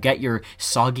DiGiorno. You get your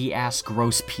soggy-ass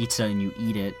gross pizza and you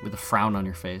eat it with a frown on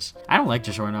your face. I don't like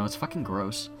DiGiorno. It's fucking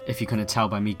gross. If you couldn't tell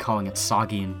by me calling it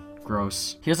soggy and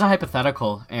gross. Here's a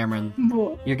hypothetical,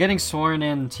 Amron. You're getting sworn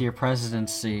in to your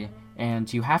presidency,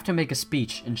 and you have to make a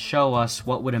speech and show us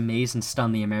what would amaze and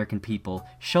stun the American people.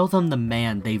 Show them the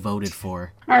man they voted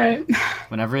for. Alright.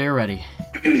 Whenever you're ready.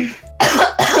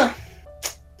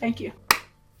 Thank you.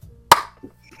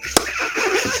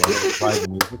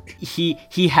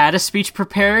 He had a speech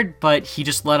prepared, but he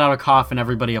just let out a cough and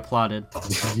everybody applauded.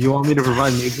 You want me to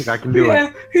provide music? I can do it.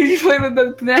 Yeah, he played with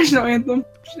the national anthem.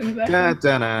 Da,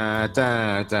 da, da,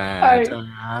 da,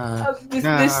 da,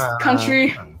 this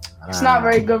country It's not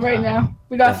very good right now.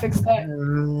 We gotta fix that.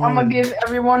 I'm gonna give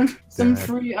everyone some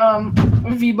free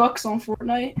V-Bucks on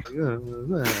Fortnite.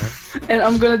 And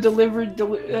I'm gonna deliver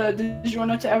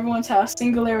DiGiorno to everyone's house.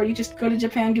 Singularity, just go to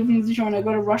Japan, give them DiGiorno.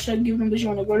 Go to Russia, give them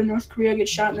DiGiorno. Go to North Korea, get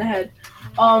shot in the head.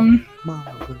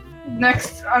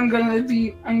 Next, I'm gonna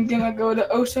go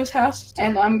to Oso's house,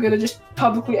 and I'm gonna just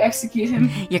publicly execute him.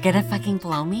 You're gonna fucking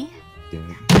blow me?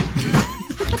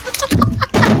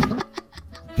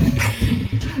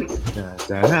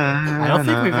 I don't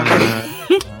think we've ever.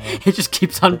 It just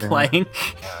keeps on playing.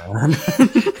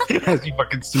 As he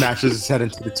fucking smashes his head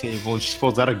into the table and she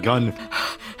pulls out a gun.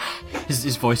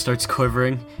 His voice starts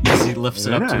quivering as he lifts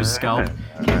it up to his scalp.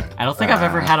 I don't think I've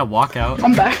ever had a walkout.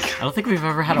 I'm back. I don't think we've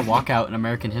ever had a walkout in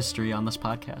American history on this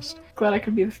podcast. Glad I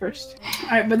could be the first.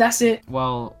 Alright, but that's it.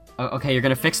 Well, okay, you're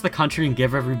gonna fix the country and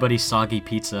give everybody soggy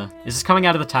pizza. Is this coming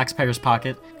out of the taxpayer's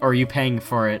pocket, or are you paying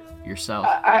for it yourself?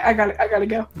 I gotta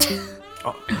go.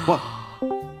 What?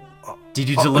 Did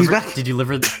you deliver? Did you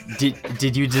deliver?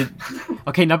 Did you?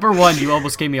 Okay, number one, you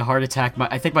almost gave me a heart attack.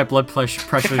 I think my blood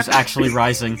pressure is actually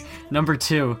rising. Number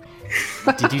two,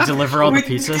 did you deliver all the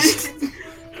pizzas?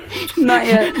 Not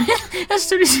yet. As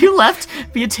soon as you left,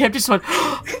 me and Tam just went.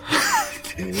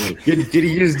 Did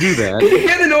he just do that? Did you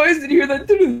hear the noise? Did you hear that?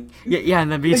 Yeah,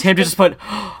 and then me and Tam just went.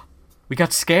 We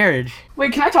got scared.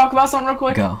 Wait, can I talk about something real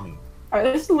quick? Go.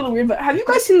 Alright, this is a little weird, but have you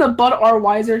guys seen the Bud R.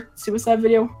 Weiser suicide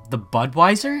video? The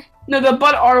Budweiser? No, the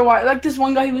Bud R. Weiser. Like this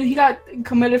one guy, he got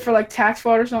committed for like tax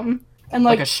fraud or something. And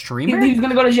like a streamer? He was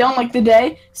gonna go to jail in like the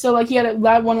day. So like he had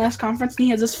one last conference and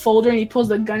he has this folder and he pulls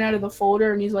the gun out of the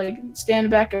folder and he's like standing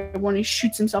back when he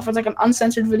shoots himself. It's like an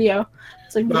uncensored video.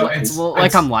 It's like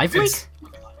like on Live Leak?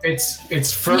 First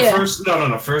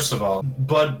of all,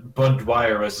 Bud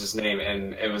Dwyer was his name,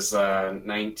 and it was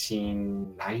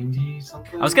 1990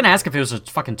 something. I was gonna ask if it was a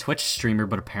fucking Twitch streamer,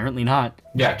 but apparently not.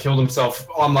 Yeah, killed himself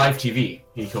on live TV.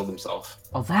 He killed himself.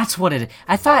 Oh, that's what it.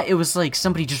 I thought it was like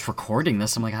somebody just recording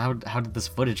this. I'm like, how did this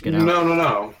footage get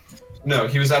out? No,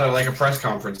 he was at a press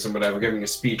conference and whatever, giving a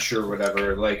speech or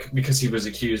whatever, like because he was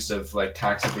accused of like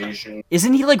tax evasion.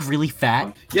 Isn't he like really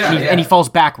fat? Yeah, and he falls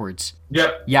backwards.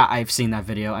 Yep. Yeah, I've seen that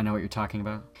video. I know what you're talking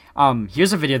about.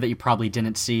 Here's a video that you probably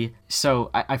didn't see.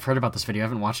 So I've heard about this video. I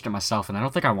haven't watched it myself, and I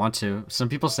don't think I want to. Some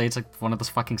people say it's like one of the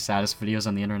fucking saddest videos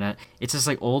on the internet. It's this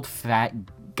like old fat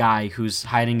guy who's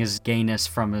hiding his gayness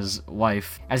from his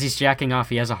wife. As he's jacking off,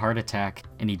 he has a heart attack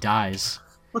and he dies.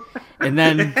 And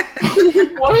then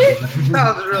what?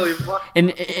 That was really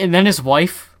funny. And then his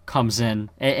wife comes in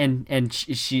and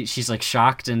she's like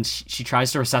shocked and she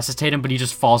tries to resuscitate him, but he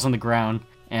just falls on the ground.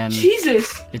 And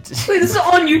Jesus! Wait, this is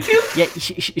on YouTube? Yeah,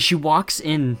 she walks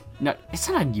in. No, it's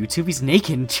not on YouTube. He's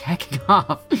naked and jacking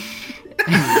off.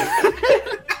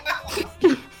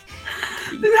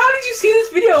 How did you see this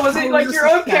video? Was it like your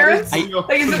own parents?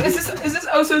 Is this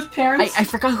Oso's parents? I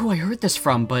forgot who I heard this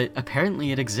from, but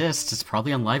apparently it exists. It's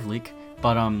probably on Live Leak.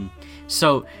 But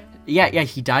so yeah,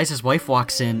 he dies. His wife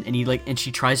walks in and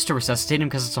she tries to resuscitate him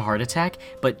because it's a heart attack,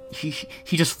 but he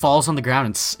just falls on the ground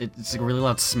and it's like a really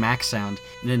loud smack sound.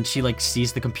 And then she like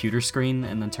sees the computer screen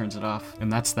and then turns it off,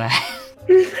 and that's that.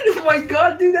 Oh my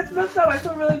god, dude, that's messed up. I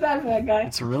feel really bad for that guy.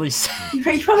 It's really sad.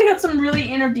 He probably got some really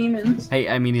inner demons. Hey,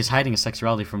 I mean, he's hiding his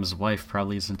sexuality from his wife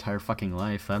probably his entire fucking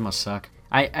life. That must suck.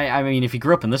 I mean, if he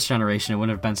grew up in this generation, it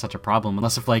wouldn't have been such a problem.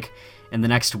 Unless if, like, in the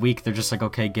next week, they're just like,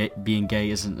 okay, being gay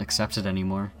isn't accepted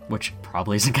anymore. Which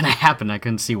probably isn't gonna happen. I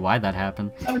couldn't see why that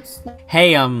happened.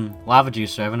 Hey, Lava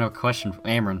Juicer, I have another question.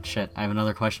 Amron, shit, I have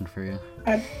another question for you.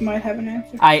 I might have an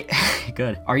answer.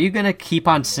 Good. Are you gonna keep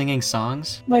on singing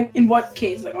songs? Like, in what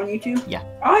case? Like, on YouTube? Yeah.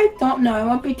 I don't know. I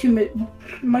might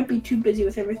be too busy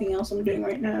with everything else I'm doing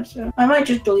right now, so I might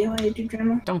just delete my YouTube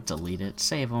channel. Don't delete it.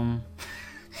 Save them.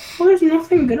 Well, there's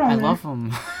nothing good on there. I love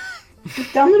them. Just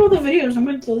download all the videos. I'm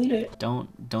gonna delete it. Don't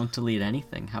delete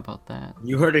anything. How about that?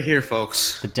 You heard it here,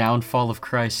 folks. The downfall of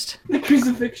Christ. The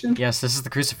crucifixion. Yes, this is the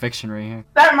crucifixion right here.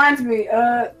 That reminds me.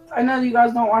 I know you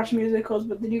guys don't watch musicals,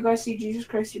 but did you guys see Jesus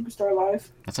Christ Superstar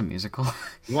live? That's a musical.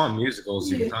 You want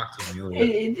musicals? You can talk to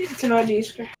Amelia. It's about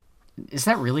Jesus Christ. Is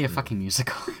that really a fucking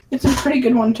musical? It's a pretty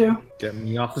good one too. Get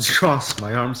me off this cross.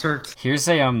 My arms hurt. Here's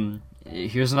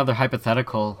another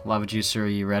hypothetical, Lava Juicer. Are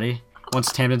you ready?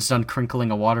 Once Tamden's done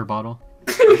crinkling a water bottle.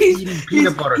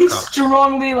 He's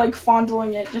strongly like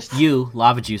fondling it. Just you,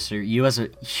 Lava Juicer, you as a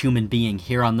human being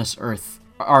here on this earth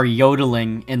are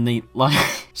yodeling in the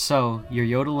so you're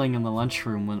yodeling in the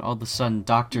lunchroom when all of a sudden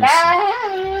doctors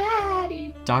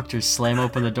slam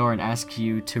open the door and ask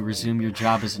you to resume your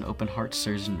job as an open heart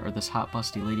surgeon or this hot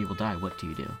busty lady will die. What do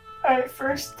you do? Alright,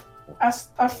 first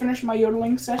I finish my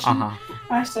yodeling session.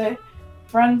 I say,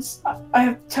 friends, I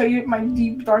have to tell you my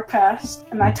deep, dark past.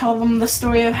 And I tell them the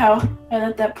story of how I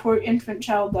let that poor infant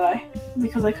child die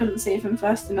because I couldn't save him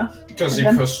fast enough. Because And you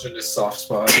then- pushed in his soft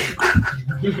spot.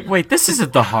 Wait, this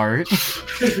isn't the heart.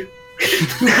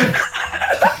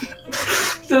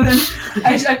 So then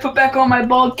I put back on my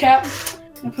bald cap.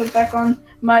 I put back on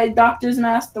my doctor's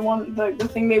mask, the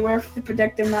thing they wear to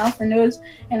protect their mouth and nose,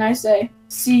 and I say,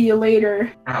 "See you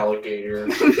later, Alligator."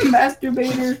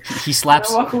 masturbator." He slaps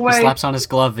And I walk away. he slaps on his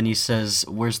glove and he says,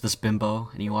 "Where's this bimbo?"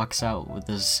 And he walks out with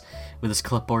his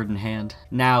clipboard in hand.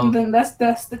 Now And then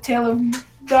that's the tale of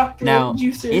Doctor now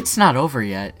Juicer. it's not over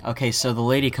yet. Okay, so the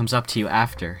lady comes up to you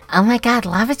after. Oh my god,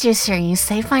 Lava Juicer, you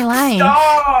saved my life.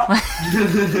 Stop!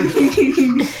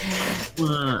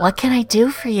 What can I do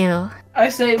for you? I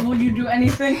say, will you do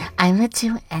anything? I would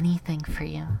do anything for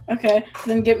you. Okay,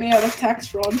 then get me out of tax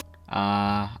fraud.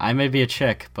 I may be a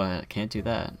chick, but can't do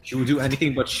that. She will do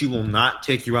anything, but she will not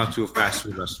take you out to a fast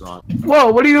food restaurant. Whoa,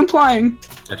 what are you implying?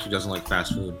 That she doesn't like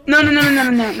fast food. No,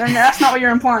 that's not what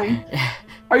you're implying.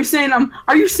 Are you saying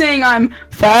I'm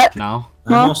fat? No.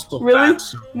 Huh? Really?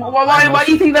 Why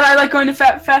do you think that I like going to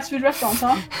fast food restaurants,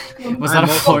 huh? Was that a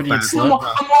Freudian slip?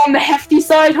 I'm on the hefty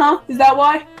side, huh? Is that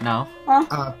why? No.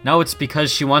 Huh? No, it's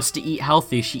because she wants to eat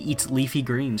healthy. She eats leafy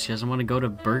greens. She doesn't want to go to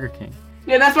Burger King.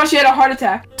 Yeah, that's why she had a heart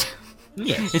attack.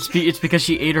 Yes. It's because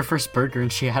she ate her first burger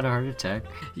and she had a heart attack.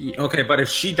 Okay, but if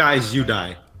she dies, you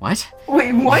die. What?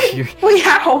 Wait, what? You're- Wait,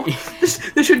 how? This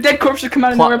dead corpse should come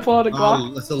out and Plot- never pull out a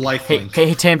Glock. That's a life Hey, link.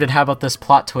 hey, Tamden, how about this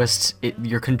plot twist?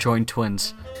 You're conjoined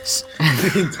twins.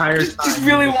 The entire time. Just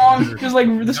really long. There's like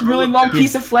this really long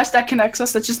piece of flesh that connects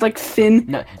us. That's just like thin.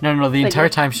 No. The Like- entire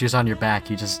time she was on your back,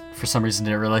 you just, for some reason,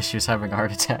 didn't realize she was having a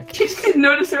heart attack. You didn't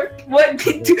notice her. What?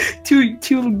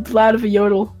 Too loud of a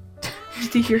yodel.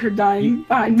 Just to hear her dying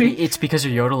behind me. It's because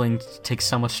your yodeling takes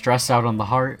so much stress out on the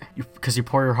heart. Because you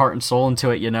pour your heart and soul into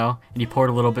it, you know? And you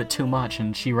poured a little bit too much,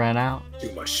 and she ran out.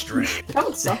 Too much strain. That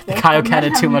would suck. though. Kaioken Imagine had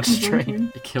too having much a conjoined strain.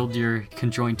 twin. It killed your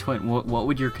conjoined twin. What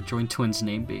would your conjoined twin's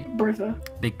name be? Bertha.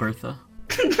 Big Bertha.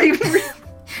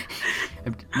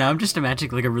 Now I'm just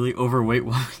imagining like a really overweight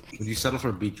woman. Would you settle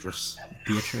for Beatrice?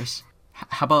 Beatrice.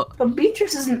 How about But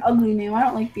Beatrice is an ugly name. I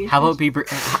don't like Beatrice. how about Bieber?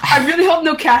 I really hope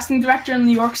no casting director in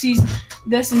New York sees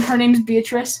this and her name's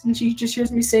Beatrice and she just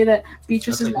hears me say that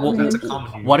Beatrice is an ugly That's a name.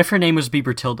 common. What if her name was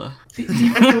Bieber Tilda?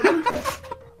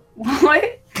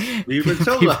 What? Bieber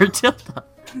Tilda. Bieber Tilda.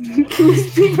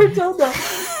 Who's Beavertilda?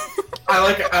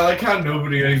 I like how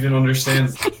nobody even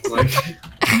understands. Like,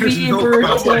 there's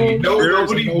Beavertilda.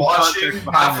 nobody no watching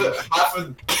context half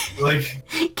of like.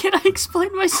 Can I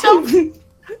explain myself?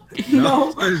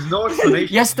 No, there's no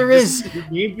explanation. Yes, there is. You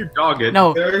named your dog it.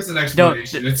 No. There is an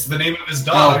explanation. It's the name of his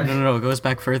No, dog. no. It goes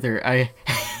back further.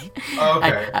 Oh,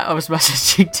 okay. I was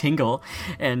messaging Tingle,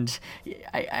 and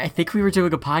I think we were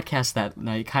doing a podcast that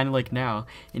night, kind of like now,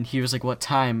 and he was like, "What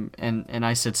time?" And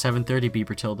I said 7:30,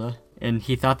 Bieber Tilda, and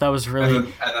he thought that was really And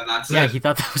then that's yeah, it. he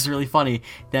thought that was really funny.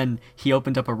 Then he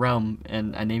opened up a realm,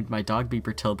 and I named my dog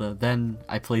Bieber Tilda. Then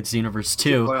I played Xenoverse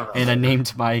 2, and I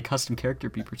named my custom character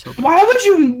Bieber Tilda.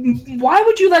 Why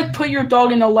would you like put your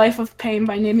dog in a life of pain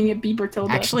by naming it Beavertilda?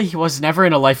 Actually, he was never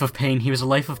in a life of pain. He was a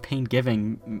life of pain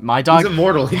giving. My dog, He's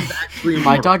immortal. He's actually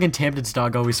immortal. my dog and Tamden's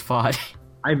dog always fought.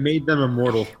 I made them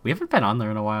immortal. We haven't been on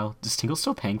there in a while. Is Tingle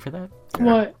still paying for that?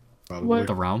 What? Probably. What?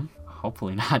 The realm?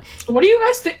 Hopefully not. What do you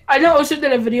guys think? I know Osip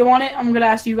did a video on it. I'm gonna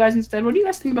ask you guys instead. What do you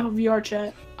guys think about VR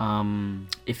chat?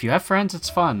 If you have friends, it's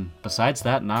fun. Besides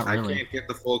that, not I really. can't get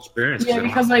the full experience. Yeah,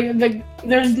 because like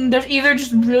there's either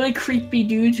just really creepy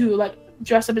dudes who like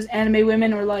dress up as anime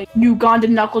women or like Ugandan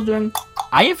Knuckles doing.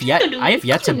 I have yet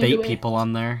to Do bait it. people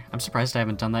on there. I'm surprised I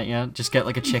haven't done that yet. Just get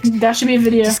like a chick That should be a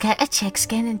video. Just get a chick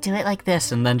skin and do it like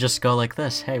this. and then just go like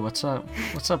this. Hey, what's up?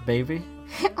 What's up, baby?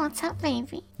 What's up,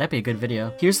 baby? That'd be a good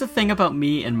video. Here's the thing about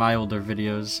me and my older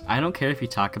videos. I don't care if you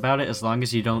talk about it as long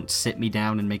as you don't sit me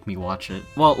down and make me watch it.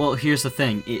 Well, here's the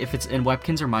thing. If it's in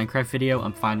Webkins or Minecraft video,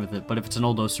 I'm fine with it. But if it's an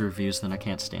old Osu reviews, then I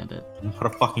can't stand it. Put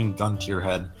a fucking gun to your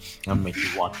head and make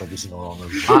you watch every single one of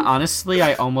them. Honestly,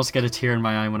 I almost get a tear in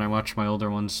my eye when I watch my older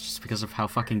ones just because of how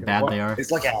fucking bad they are.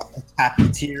 It's like a happy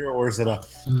tear, or is it a?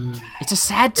 It's a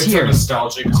sad It's tear. a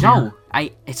nostalgic tear. No,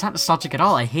 it's not nostalgic at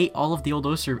all. I hate all of the old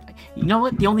Osu. You know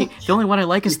what? The only one I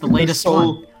like is the latest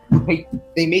one.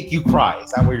 They make you cry.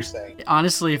 Is that what you're saying?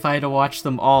 Honestly, if I had to watch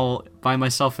them all by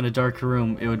myself in a dark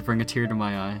room, it would bring a tear to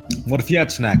my eye. What if you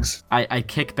had snacks? I'd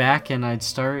kick back and I'd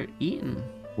start eating.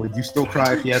 Would you still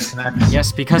cry if you had snacks?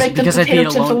 Yes, because Make the I'd be potato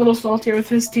chips a alone. little saltier with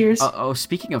his tears.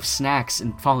 Speaking of snacks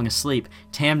and falling asleep,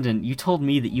 Tamden, you told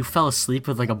me that you fell asleep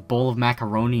with like a bowl of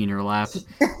macaroni in your lap.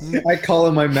 I call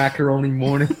it my macaroni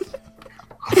morning.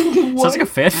 Sounds like a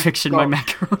fan fiction, My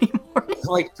Macaroni Morning.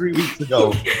 Like 3 weeks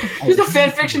ago. There's a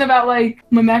fan fiction about like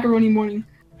My Macaroni Morning.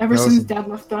 Ever No, since listen. Dad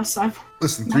left us, I've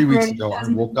Listen, 3 weeks Macaroni ago, I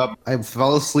Dad. woke up. I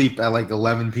fell asleep at like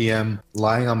 11 p.m.,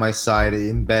 lying on my side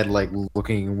in bed, like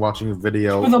looking, watching a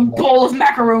video. with a bowl of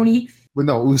macaroni. But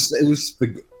no, it was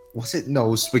spaghetti. Was it? No,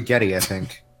 it was spaghetti, I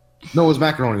think. No, it was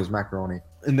macaroni. It was macaroni.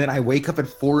 And then I wake up at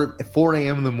 4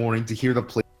 a.m. in the morning to hear the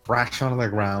plate crash onto the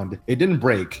ground. It didn't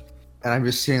break. And I'm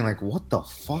just saying, like, what the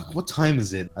fuck? What time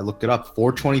is it? I look it up,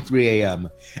 4:23 a.m.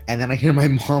 And then I hear my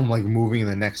mom, like, moving in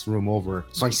the next room over.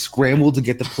 So I scramble to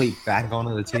get the plate back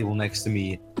onto the table next to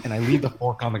me. And I leave the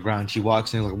fork on the ground. She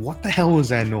walks in, like, what the hell was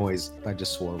that noise? I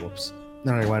just swore, whoops.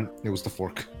 Then I went, it was the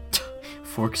fork.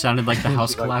 Fork sounded like the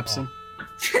house She's like, collapsing.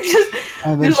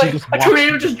 And then It's like a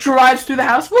tornado just drives through the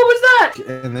house. What was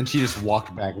that? And then she just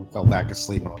walked back and fell back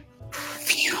asleep.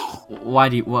 Why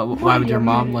would your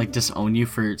mom like disown you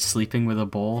for sleeping with a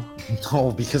bowl?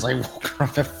 No, because I woke her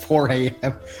up at 4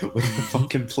 a.m. with a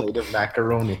fucking plate of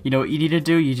macaroni. You know what you need to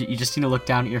do? You just need to look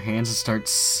down at your hands and start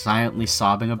silently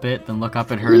sobbing a bit, then look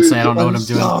up at her and say, I don't know what I'm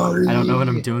doing. I don't know what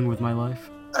I'm doing with my life.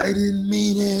 I didn't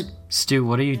mean it. Stu,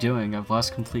 what are you doing? I've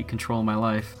lost complete control of my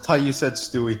life. I thought you said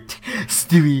Stewie.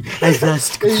 Stewie, I've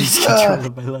lost complete control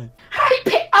of my life.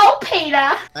 Oh, Peter.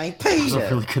 I That was a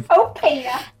really good. Oh, Peter.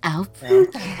 Oh,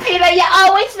 Peter, you're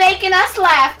always making us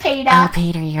laugh, Peter. oh,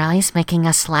 Peter, you're always making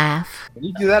us laugh. Can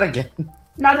you do that again?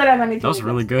 Not that I have anything. That was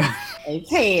really good. Hey,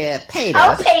 Peter.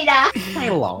 Oh, Peter. Hey,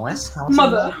 Lois. How's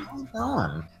Mother. it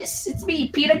going? It's me,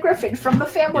 Peter Griffin from the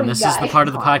Family And this Guy. is the part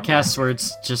of the podcast where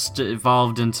it's just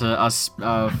evolved into us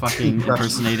fucking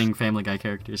impersonating Family Guy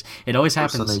characters. It always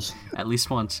happens Impersonation. at least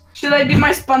once. Should I do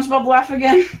my SpongeBob laugh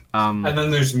again? And then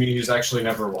there's me who's actually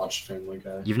never watched Family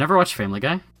Guy. You've never watched Family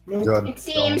Guy? Good. It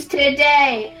seems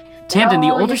today. Tamden, the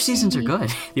Oh, older you seasons are see.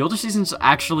 good. The older seasons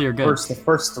actually are good. The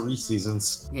first 3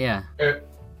 seasons. Yeah.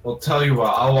 Well, tell you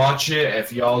what, I'll watch it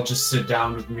if y'all just sit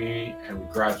down with me and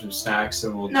grab some snacks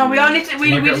and we'll. No, do we all need to.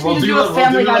 We like just we'll need to do it- a we'll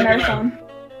Family it Guy like in a- marathon.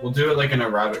 We'll do it like in a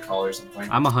rabbit call or something.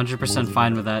 I'm 100%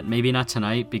 fine with that. Maybe not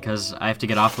tonight because I have to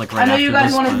get off like right I know after you guys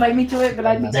this. want to but invite me to it, but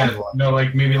I'd be Yeah, down. no,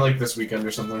 like maybe like this weekend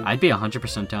or something. I'd be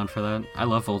 100% down for that. I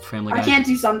love old Family Guy. I can't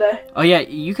do Sunday. Oh yeah,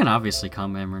 you can obviously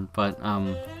come, Amron, but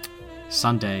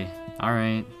Sunday. All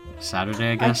right, Saturday,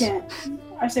 I I guess. can't.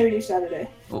 I say we do Saturday.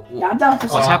 Wh- Yeah, I'm down for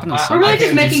What's Sunday. happening I- We're really I just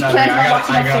can't do making Saturday. plans on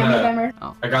watching I a Family got Guy a-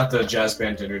 marathon. I got the jazz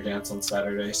band dinner dance on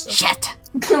Saturday, so Shit.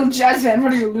 Jazz band,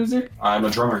 what are you, a loser? I'm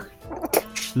a drummer.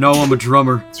 No, I'm a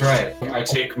drummer. That's right. I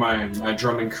take my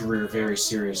drumming career very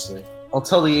seriously. I'll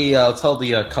tell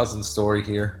the cousin story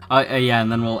here. Yeah,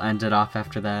 and then we'll end it off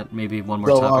after that. Maybe one more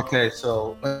So topic. okay,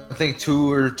 so I think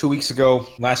 2 weeks ago,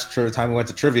 last time we went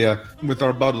to trivia with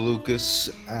our buddy Lucas,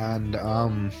 and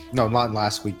no, not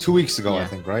last week, 2 weeks ago, I Yeah,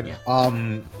 think, right? yeah.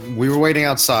 We were waiting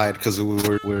outside because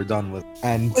we were done with,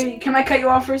 and Wait, can I cut you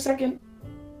off for a second?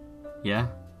 Yeah.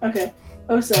 Okay.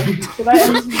 Oh, so should I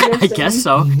end this video I guess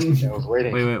so. I was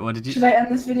waiting. Wait, what did you? Should I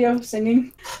end this video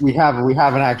singing? We haven't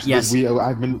actually. Yes.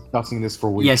 I've been discussing this for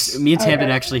weeks. Yes, me and Tamden Alright.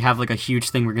 actually have like a huge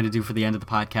thing we're gonna do for the end of the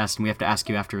podcast, and we have to ask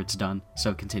you after it's done.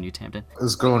 So continue, Tamden.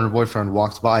 This girl and her boyfriend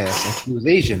walked by us, and she was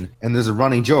Asian. And there's a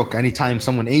running joke: anytime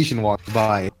someone Asian walks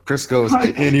by, Chris goes,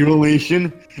 "Any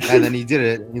relation?" And then he did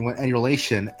it. And he went, "Any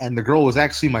relation?" And the girl was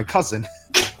actually my cousin.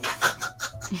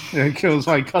 It was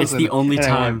my cousin. It's the only And I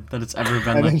time went- that it's ever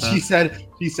been And like then that.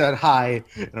 she said hi,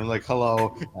 and I'm like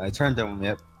hello, and I turned to him.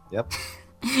 Yep.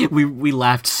 We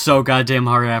laughed so goddamn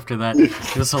hard after that.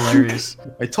 It was hilarious.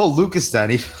 I told Lucas that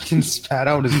he fucking spat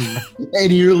out his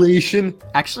any relation.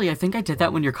 Actually, I think I did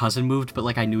that when your cousin moved, but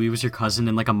like I knew he was your cousin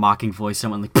in like a mocking voice.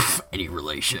 And I went like, "Pff, any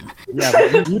relation?" Yeah,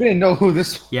 but you didn't know who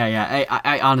this. Yeah.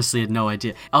 I honestly had no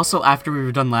idea. Also, after we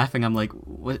were done laughing, I'm like,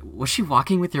 was she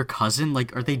walking with your cousin?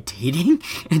 Like, are they dating?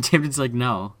 And Tamden's like,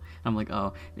 no. I'm like,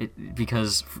 oh,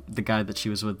 because the guy that she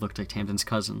was with looked like Tamden's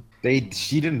cousin.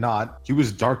 She did not. He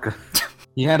was darker.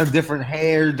 He had a different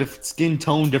hair, different skin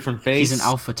tone, different face. He's an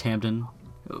alpha Tamden.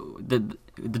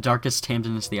 The darkest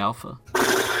Tamden is the alpha.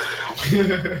 We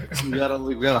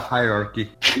got a hierarchy.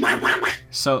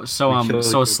 So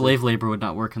a slave labor would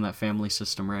not work in that family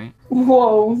system, right?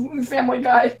 Whoa, Family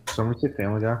Guy. Somebody say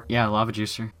Family Guy. Yeah, lava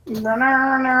juicer. No,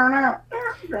 no, no, no.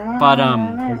 But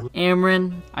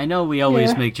Amron, I know we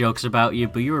always Yeah. make jokes about you,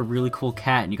 but you're a really cool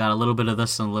cat, and you got a little bit of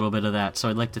this and a little bit of that. So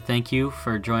I'd like to thank you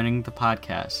for joining the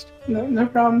podcast. No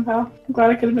problem, pal. I'm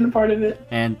glad I could have been a part of it.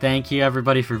 And thank you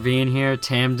everybody for being here,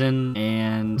 Tamden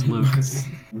and Luke.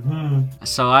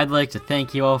 So I'd like to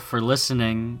thank you all for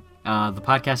listening. The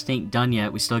podcast ain't done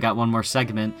yet. We still got one more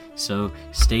segment, so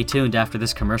stay tuned after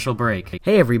this commercial break.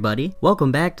 Hey everybody,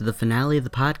 welcome back to the finale of the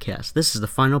podcast. This is the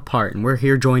final part, and we're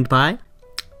here joined by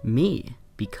me,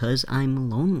 because I'm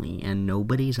lonely and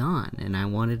nobody's on, and I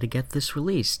wanted to get this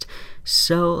released.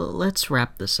 So let's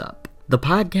wrap this up. The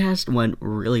podcast went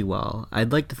really well.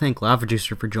 I'd like to thank Lava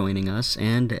Juicer for joining us,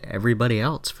 and everybody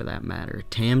else for that matter.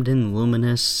 Tamden,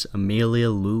 Luminous, Amelia,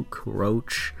 Luke,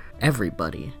 Roach,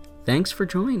 everybody. Thanks for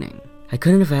joining. I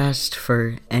couldn't have asked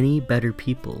for any better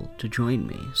people to join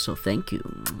me, so thank you.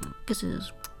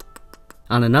 Kisses.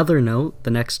 On another note,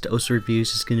 the next OSA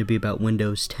Reviews is going to be about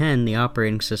Windows 10, the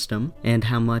operating system, and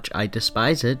how much I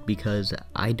despise it, because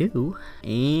I do.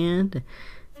 And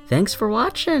thanks for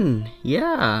watching.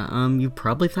 Yeah, you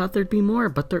probably thought there'd be more,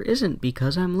 but there isn't,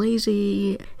 because I'm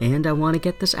lazy. And I want to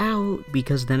get this out,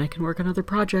 because then I can work on other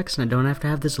projects, and I don't have to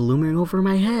have this looming over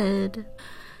my head.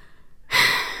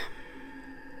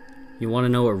 You want to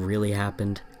know what really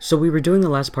happened? So we were doing the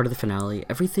last part of the finale.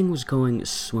 Everything was going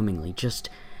swimmingly, just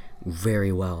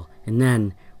very well. And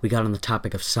then we got on the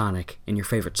topic of Sonic and your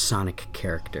favorite Sonic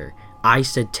character. I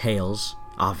said Tails,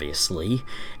 obviously,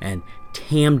 and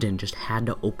Tamden just had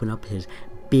to open up his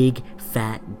big,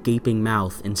 fat, gaping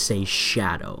mouth and say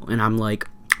Shadow. And I'm like,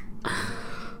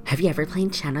 have you ever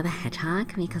played Shadow the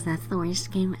Hedgehog? Because that's the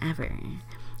worst game ever.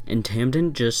 And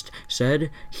Tamden just said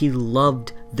he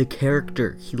loved the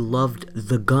character. He loved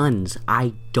the guns.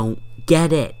 I don't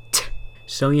get it.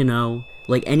 So, you know,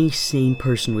 like any sane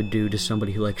person would do to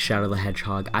somebody who likes Shadow the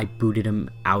Hedgehog, I booted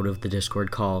him out of the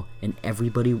Discord call, and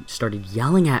everybody started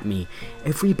yelling at me.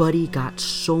 Everybody got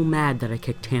so mad that I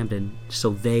kicked Tamden, so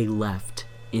they left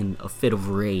in a fit of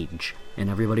rage. And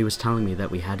everybody was telling me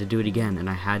that we had to do it again, and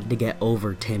I had to get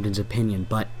over Tamden's opinion,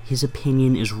 but his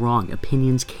opinion is wrong.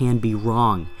 Opinions can be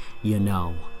wrong, you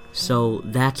know. So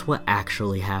that's what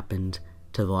actually happened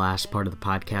to the last part of the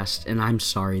podcast, and I'm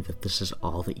sorry that this is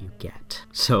all that you get.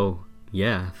 So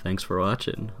yeah, thanks for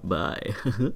watching. Bye.